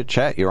idle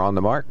chit-chat. You're on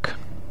the mark.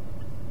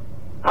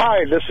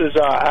 Hi, this is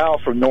Al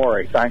from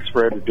Nori. Thanks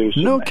for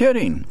introducing me. No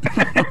kidding.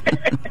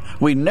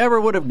 We never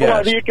would have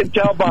guessed. Well, you can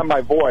tell by my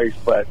voice,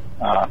 but...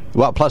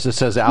 well, plus it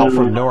says Al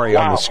from Nori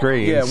on the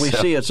screen. Yeah, we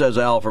see it says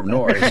Al from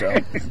Nori. So.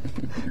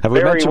 Have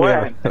we mentioned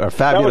our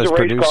fabulous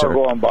producer? That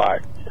was a race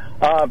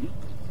car going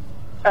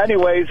by.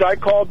 Anyways, I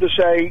called to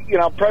say,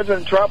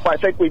 President Trump, I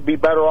think we'd be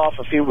better off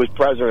if he was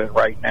president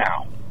right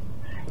now.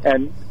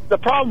 And the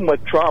problem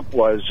with Trump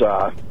was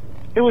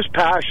he was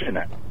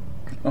passionate.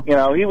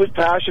 He was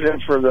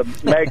passionate for the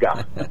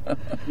mega,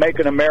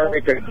 making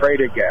America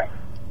great again.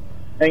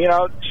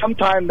 And,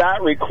 sometimes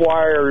that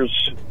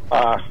requires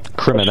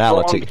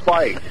criminality. A strong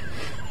fight.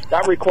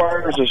 That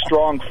requires a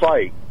strong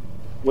fight,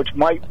 which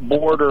might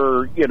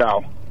border,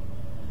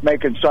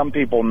 making some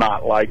people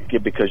not like you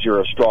because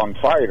you're a strong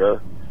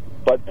fighter.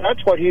 But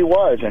that's what he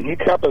was, and he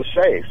kept us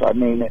safe. I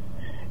mean,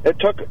 it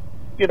took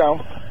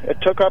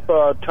up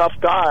a tough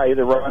guy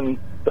to run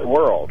the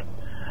world.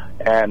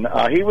 And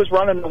he was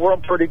running the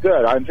world pretty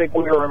good. I think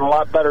we were in a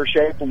lot better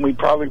shape, and we'd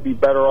probably be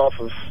better off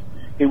if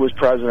he was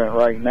president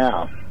right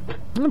now.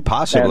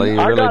 Possibly, and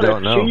you really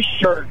don't know. I got a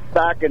T-shirt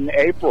back in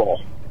May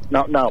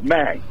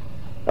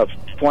of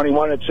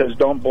 21. It says,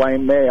 "Don't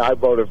blame me. I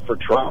voted for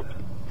Trump."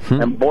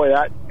 And boy,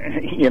 that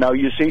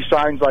you see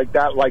signs like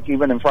that, like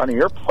even in front of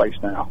your place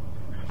now.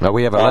 Well,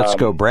 we have a Let's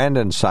Go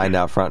Brandon sign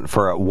out front.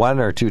 For 1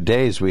 or 2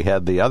 days, we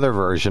had the other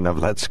version of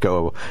Let's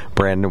Go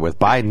Brandon with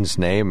Biden's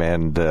name.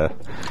 And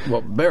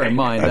well, bear in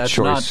mind, that's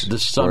not the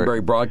Sunbury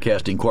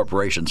Broadcasting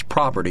Corporation's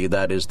property.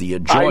 That is the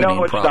adjoining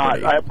property. I know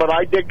it's not, but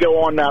I did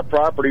go on that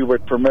property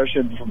with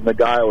permission from the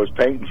guy I was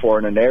painting for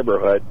in the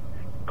neighborhood,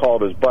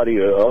 called his buddy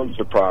who owns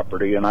the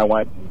property, and I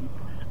went,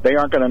 they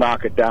aren't going to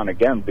knock it down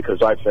again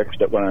because I fixed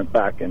it when I went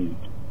back in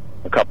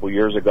a couple of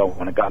years ago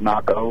when it got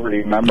knocked over. Do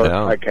you remember?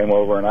 Yeah. I came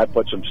over and I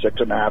put some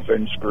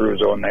 6.5-inch screws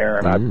on there,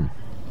 and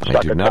I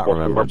stuck a couple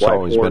of white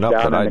boards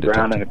down in the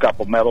ground and a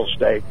couple metal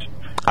stakes.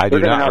 I do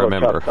not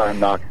remember. We're going to have a tough time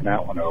knocking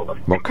that one over.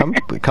 Well,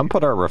 come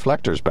put our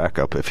reflectors back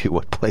up, if you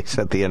would, please,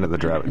 at the end of the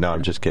drive. No,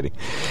 I'm just kidding.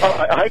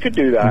 I could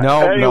do that.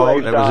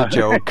 No, that was a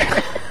joke.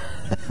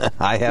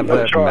 I have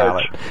the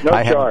mallet.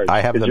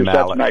 I have the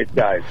mallet. Nice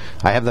guys.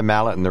 I have the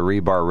mallet and the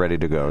rebar ready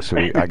to go, so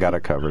I got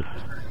it covered.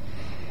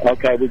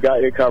 Okay, we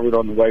got you covered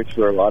on the way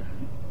through a lot.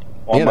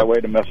 On my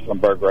way to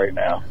Mecklenburg right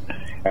now.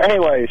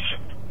 Anyways,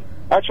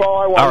 That's all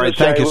I wanted all right, to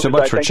say. thank you so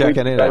much for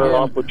checking in. Better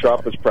off with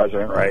Trump as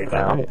president right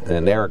now. All right.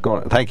 And Eric,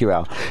 thank you,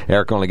 Al.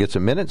 Eric only gets a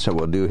minute, so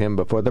we'll do him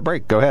before the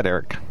break. Go ahead,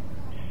 Eric.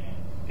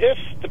 If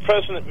the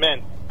president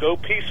meant go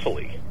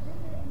peacefully,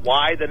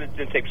 why then it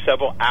didn't take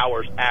several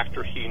hours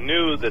after he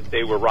knew that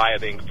they were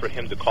rioting for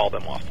him to call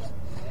them off?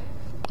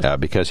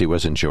 Because he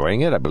was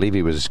enjoying it. I believe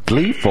he was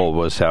gleeful,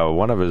 was how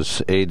one of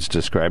his aides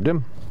described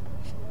him.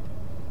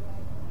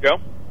 Joe?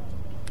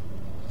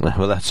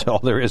 Well, that's all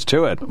there is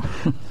to it.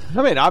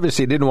 I mean,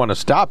 obviously he didn't want to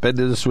stop it.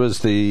 This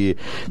was the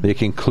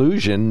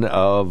conclusion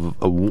of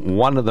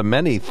one of the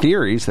many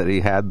theories that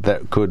he had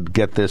that could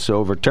get this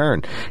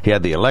overturned. He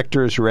had the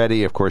electors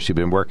ready. Of course, he'd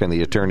been working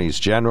the attorneys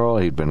general.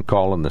 He'd been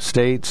calling the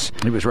states.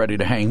 He was ready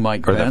to hang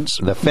Mike Pence.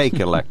 The fake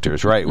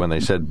electors, right? When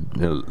they said,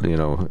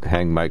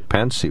 hang Mike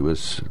Pence, he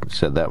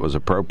said that was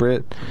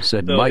appropriate.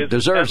 Said so Mike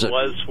deserves it.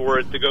 Was for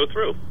it to go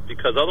through,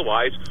 because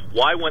otherwise,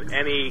 why would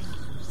any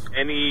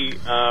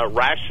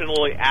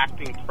rationally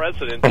acting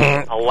president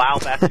allow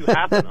that to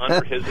happen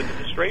under his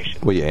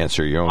administration? Will you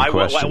answer your own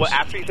questions?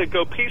 After he said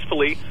go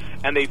peacefully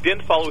and they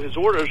didn't follow his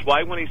orders,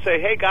 why wouldn't he say,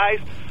 hey guys,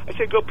 I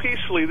said go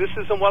peacefully, this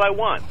isn't what I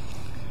want?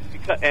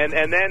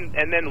 And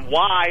then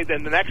why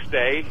then the next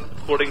day,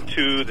 according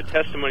to the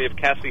testimony of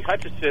Cassidy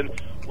Hutchinson,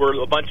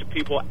 were a bunch of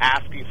people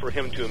asking for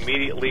him to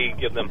immediately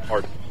give them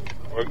pardons?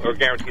 Or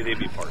guarantee they'd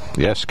be pardoned.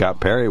 Yes,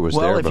 Scott Perry was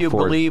there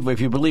before. Well, if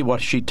you believe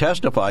what she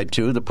testified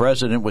to, the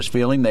president was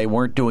feeling they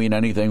weren't doing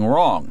anything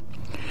wrong.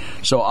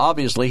 So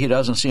obviously he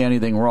doesn't see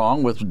anything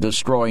wrong with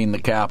destroying the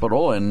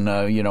Capitol and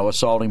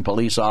assaulting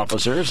police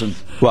officers.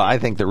 Well, I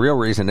think the real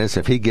reason is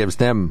if he gives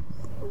them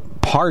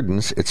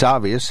pardons, it's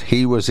obvious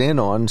he was in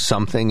on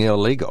something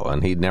illegal,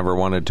 and he'd never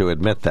wanted to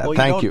admit that. Well,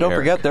 Thank you, don't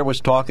Eric. forget there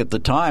was talk at the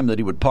time that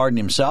he would pardon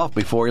himself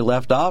before he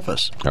left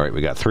office. All right,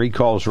 we got 3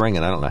 calls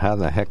ringing. I don't know how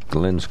the heck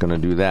Lynn's going to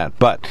do that,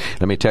 but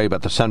let me tell you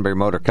about the Sunbury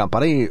Motor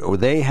Company.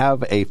 They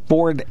have a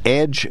Ford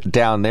Edge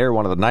down there,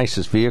 one of the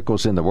nicest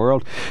vehicles in the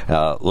world,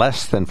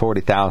 less than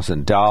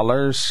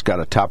 $40,000, got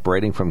a top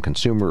rating from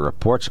Consumer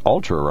Reports,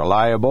 ultra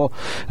reliable.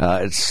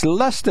 It's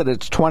less than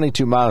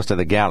 22 miles to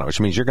the gallon, which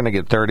means you're going to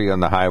get 30 on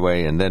the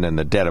highway, and then in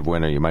the dead of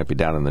winter you might be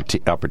down in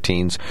the upper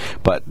teens.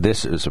 But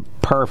this is a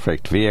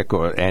perfect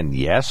vehicle, and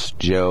yes,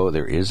 Joe,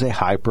 there is a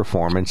high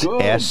performance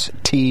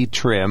ST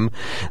trim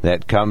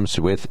that comes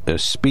with a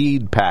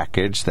speed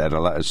package that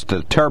allows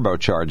the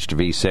turbocharged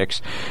V6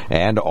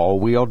 and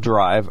all-wheel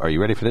drive. Are you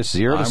ready for this?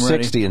 0 to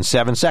 60 in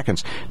 7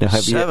 seconds. Now,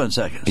 7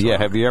 seconds. Yeah,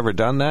 have you ever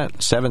done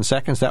that? 7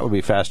 seconds? That would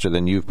be faster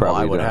than you've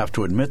probably done. I would done. have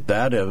to admit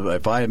that.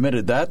 If I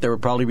admitted that, there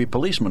would probably be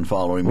policemen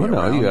following me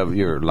around. No,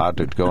 you're allowed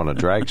to go on a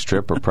drag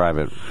strip or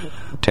private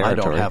territory. I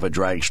don't have a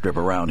drag strip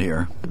around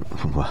here.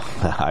 Well,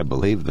 I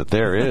believe that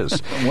there is.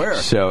 Where?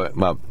 So,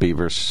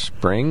 Beaver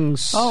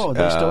Springs. Oh,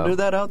 they still do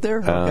that out there?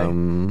 Okay.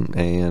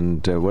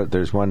 And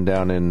there's one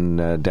down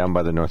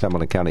by the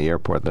Northumberland County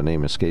Airport. The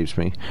name escapes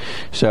me.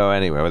 So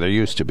anyway, there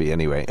used to be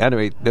anyway.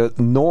 The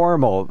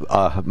normal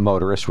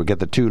motorist would get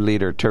the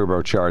 2-liter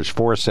turbocharged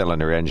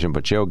 4-cylinder engine,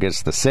 but Joe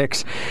gets the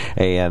 6,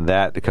 and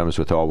that comes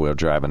with all-wheel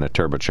drive and a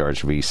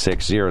turbocharged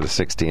V6, 0 to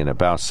 60 in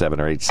about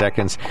 7 or 8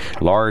 seconds.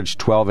 Large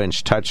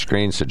 12-inch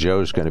touchscreen, so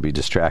Joe's going to be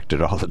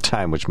distracted all the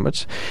time.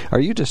 Are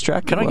you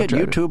distracted? Can I get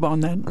YouTube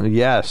on that?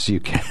 Yes, you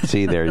can.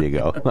 See, there you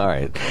go. All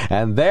right.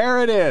 And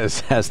there it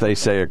is, as they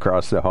say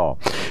across the hall.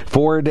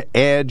 Ford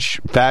Edge,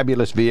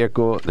 fabulous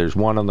vehicle. There's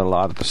one on the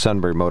lot at the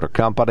Sunbury Motor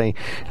Company,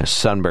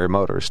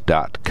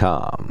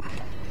 sunburymotors.com.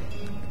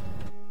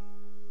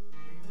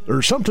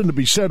 There's something to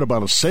be said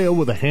about a sale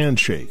with a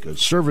handshake, a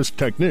service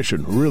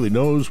technician who really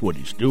knows what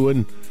he's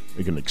doing.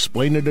 They can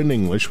explain it in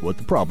English what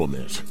the problem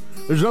is.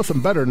 There's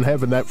nothing better than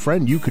having that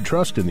friend you could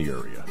trust in the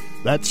area.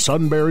 That's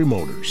Sunbury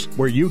Motors,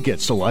 where you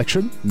get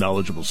selection,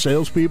 knowledgeable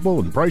salespeople,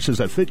 and prices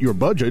that fit your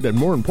budget, and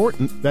more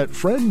important, that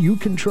friend you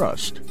can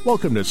trust.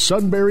 Welcome to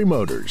Sunbury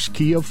Motors,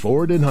 Kia,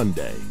 Ford, and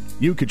Hyundai.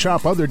 You could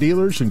shop other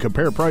dealers and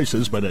compare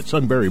prices, but at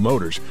Sunbury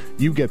Motors,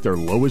 you get their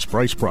lowest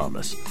price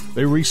promise.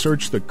 They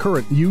research the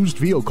current used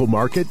vehicle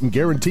market and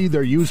guarantee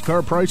their used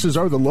car prices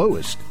are the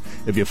lowest.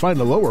 If you find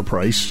a lower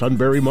price,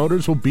 Sunbury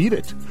Motors will beat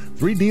it.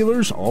 3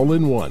 dealers all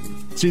in one.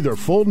 See their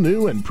full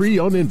new and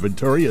pre-owned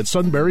inventory at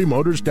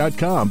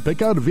sunburymotors.com.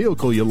 Pick out a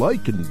vehicle you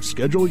like and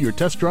schedule your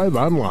test drive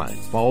online.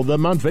 Follow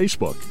them on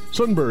Facebook.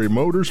 Sunbury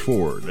Motors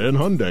Ford and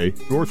Hyundai,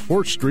 North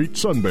 4th Street,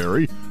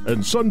 Sunbury,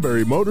 and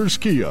Sunbury Motors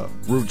Kia,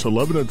 routes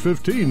 11 and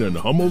 15 in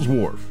Hummel's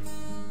Wharf.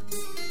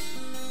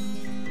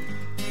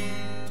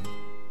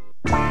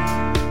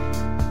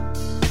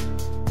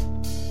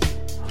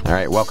 All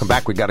right, welcome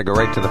back. We got to go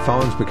right to the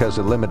phones because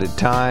of limited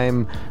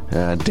time.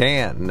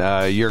 Dan,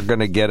 you're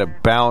going to get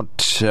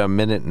about a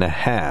minute and a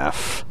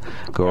half.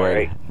 Go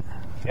right.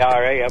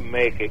 All right, I'll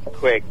make it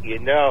quick. You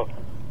know,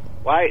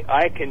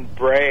 I can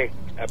brag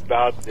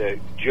about the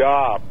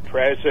job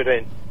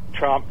President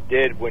Trump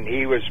did when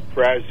he was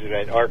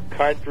president. Our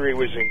country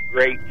was in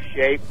great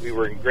shape. We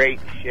were in great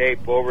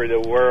shape over the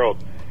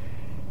world.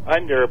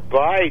 Under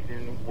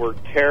Biden, we're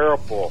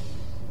terrible.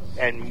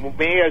 And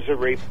me as a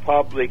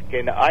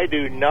Republican, I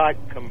do not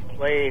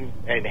complain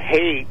and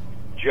hate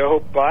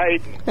Joe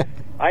Biden.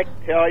 I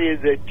tell you,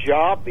 the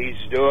job he's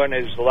doing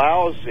is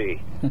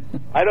lousy.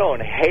 I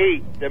don't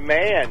hate the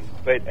man,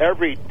 but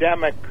every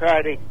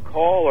Democratic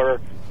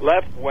caller,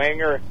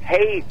 left-winger,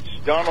 hates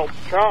Donald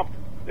Trump.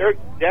 They're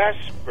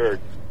desperate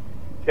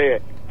to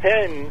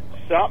pin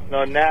something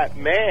on that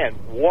man.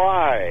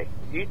 Why?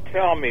 You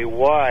tell me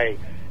why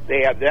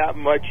they have that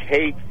much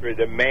hate for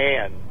the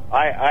man.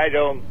 I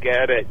don't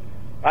get it.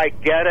 I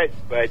get it,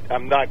 but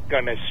I'm not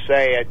going to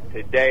say it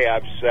today.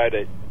 I've said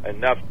it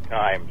enough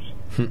times.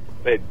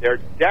 But they're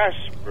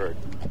desperate.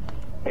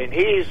 And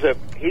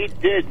he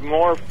did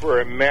more for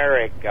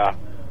America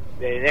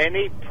than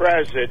any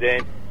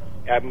president,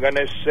 I'm going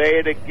to say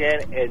it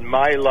again, in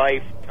my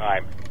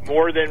lifetime,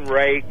 more than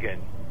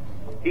Reagan.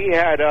 He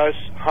had us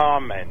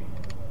humming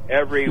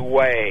every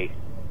way.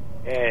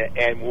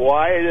 And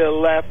why the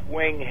left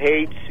wing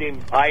hates him,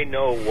 I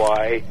know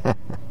why.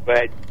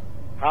 But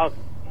how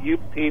you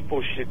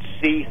people should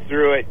see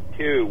through it,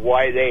 too,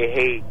 why they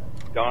hate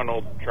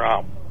Donald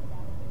Trump.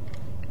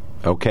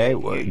 Okay,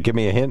 well, give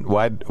me a hint.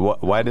 Why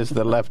does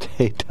the left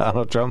hate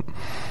Donald Trump?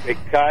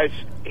 Because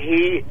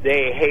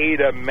they hate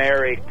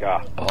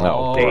America.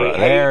 Oh,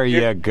 there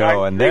you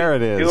go, and there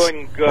it is.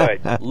 Doing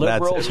good.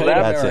 Liberals hate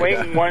America. America. The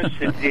left wing wants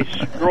to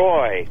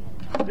destroy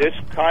this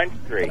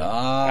country.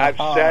 I've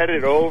said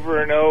it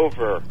over and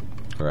over.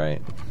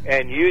 Right.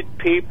 And you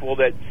people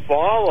that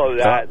follow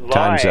that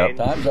line,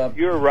 Time's up.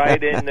 you're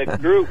right in the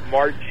group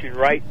marching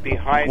right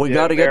behind We the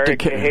got to get to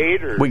America Ken.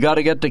 haters. We got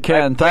to get to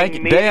Ken. Thank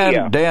you,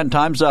 Dan. Dan,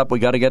 time's up. We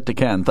got to get to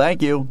Ken.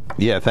 Thank you.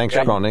 Yeah, thanks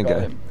for calling in,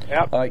 guy.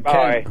 Yep. All right,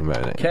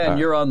 Bye. Ken,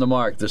 you're on the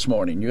mark this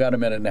morning. You got a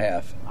minute and a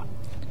half.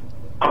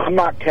 I'm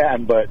not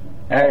Ken, but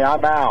hey,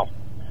 I'm Al.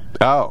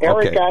 Oh,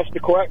 Eric okay. asked the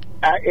question.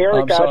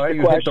 Eric I'm sorry, asked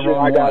you the hit the question.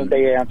 wrong I got one.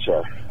 the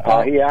answer.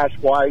 He asked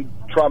why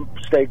Trump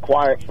stayed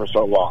quiet for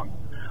so long.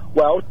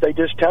 Well, they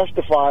just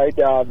testified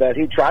that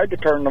he tried to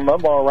turn the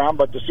limo around,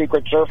 but the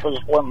Secret Service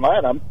wouldn't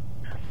let him.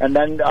 And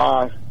then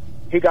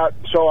he got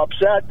so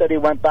upset that he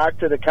went back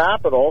to the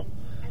Capitol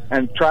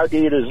and tried to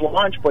eat his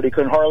lunch, but he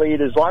couldn't hardly eat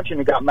his lunch, and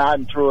he got mad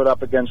and threw it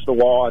up against the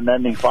wall. And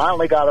then he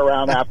finally got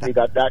around after he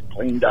got that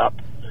cleaned up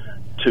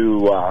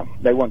to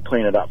they wouldn't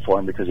clean it up for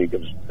him because he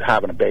was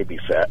having a baby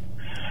fit.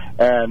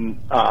 And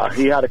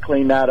he had to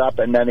clean that up,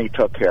 and then he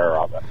took care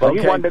of it. But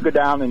he wanted to go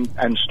down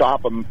and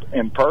stop him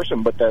in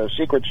person, but the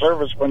Secret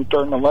Service wouldn't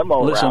turn the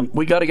limo Listen, around.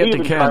 we got to get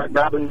to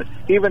Ken.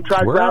 He even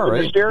tried We're grabbing all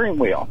right. the steering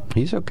wheel.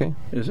 He's okay.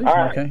 Is he? All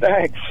right, Okay.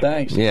 thanks.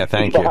 Thanks. Yeah,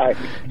 thank Bye.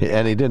 you.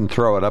 And he didn't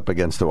throw it up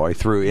against the wall. He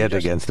threw it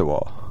against the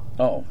wall.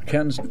 Oh,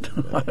 Ken's.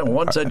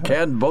 One said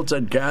Ken, both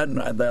said Ken.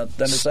 Then it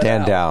said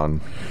Stand Al.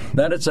 down.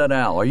 Then it said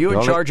Al. Are you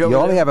in charge over You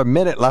there? only have a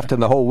minute left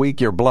in the whole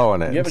week. You're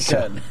blowing it. Give it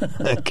Ken.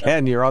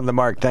 Ken, you're on the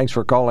mark. Thanks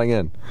for calling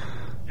in.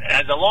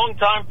 As a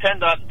longtime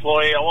PennDOT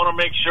employee, I want to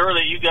make sure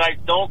that you guys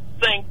don't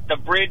think the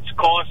bridge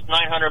cost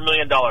 $900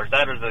 million.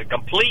 That is a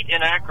complete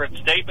inaccurate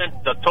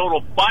statement. The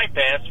total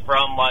bypass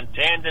from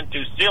Montandon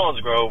to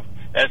Selinsgrove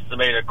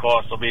estimated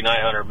cost will be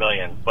 $900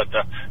 million. But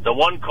the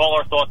one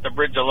caller thought the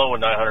bridge alone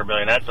was $900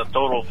 million. That's a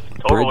total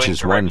Bridge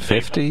is incorrect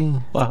 150.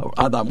 Well,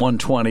 I thought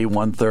 120,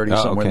 130,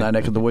 somewhere in okay. that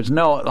neck of the woods.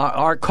 No,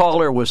 our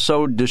caller was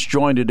so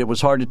disjointed, it was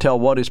hard to tell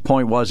what his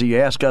point was. He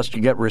asked us to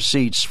get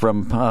receipts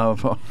from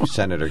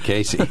Senator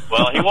Casey.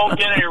 Well, he won't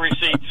get any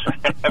receipts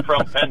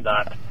from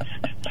PennDOT.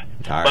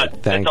 All right,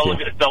 thank you.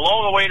 It's a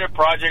long-awaited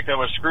project that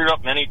was screwed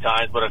up many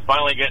times, but it's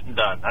finally getting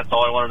done. That's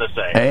all I wanted to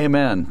say.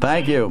 Amen.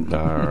 Thank you.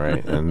 All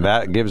right, and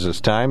that gives us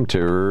time to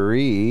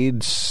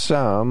read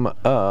some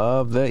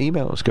of the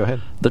emails. Go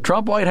ahead. The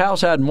Trump White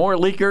House had more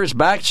leakers,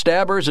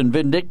 backstabbers, and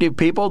vindictive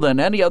people than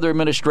any other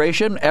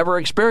administration ever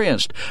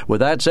experienced.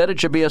 With that said,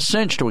 it should be a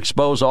cinch to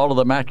expose all of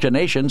the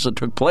machinations that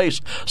took place,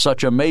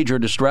 such a major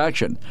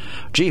distraction.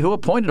 Gee, who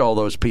appointed all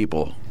those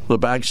people? The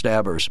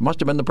backstabbers.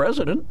 Must have been the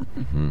president.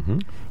 Mm-hmm.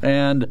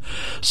 And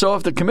so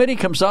if the committee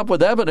comes up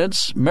with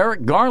evidence,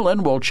 Merrick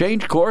Garland will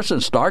change course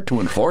and start to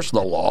enforce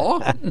the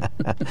law.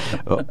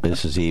 Oh,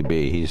 this is EB.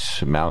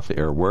 He's mouthy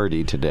or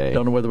wordy today.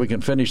 Don't know whether we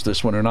can finish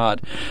this one or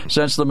not.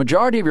 Since the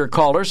majority of your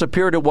callers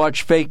appear to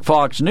watch fake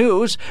Fox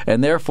News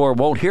and therefore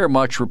won't hear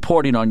much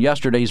reporting on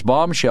yesterday's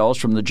bombshells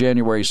from the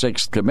January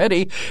 6th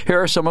committee,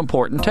 here are some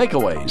important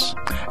takeaways.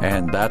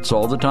 And that's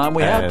all the time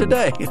we have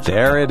today.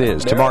 There it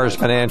is. Tomorrow's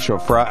Financial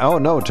Friday. Oh,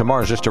 no,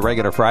 tomorrow's just a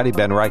regular Friday.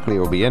 Ben Reichley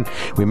will be in.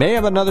 We may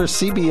have another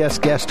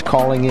CBS guest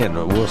calling in.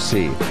 We'll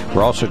see.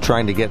 We're also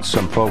trying to get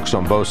some folks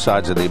on both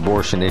sides of the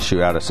abortion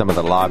issue out of some of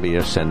the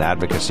lobbyists and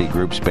advocacy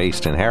groups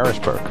based in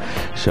Harrisburg.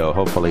 So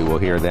hopefully we'll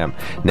hear them.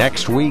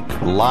 Next week,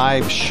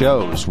 live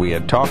shows. We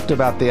had talked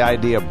about the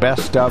idea of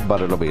best of,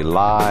 but it'll be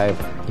live,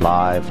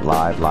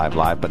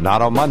 but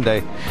not on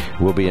Monday.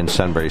 We'll be in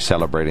Sunbury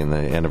celebrating the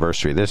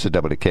anniversary. This is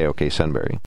WKOK Sunbury.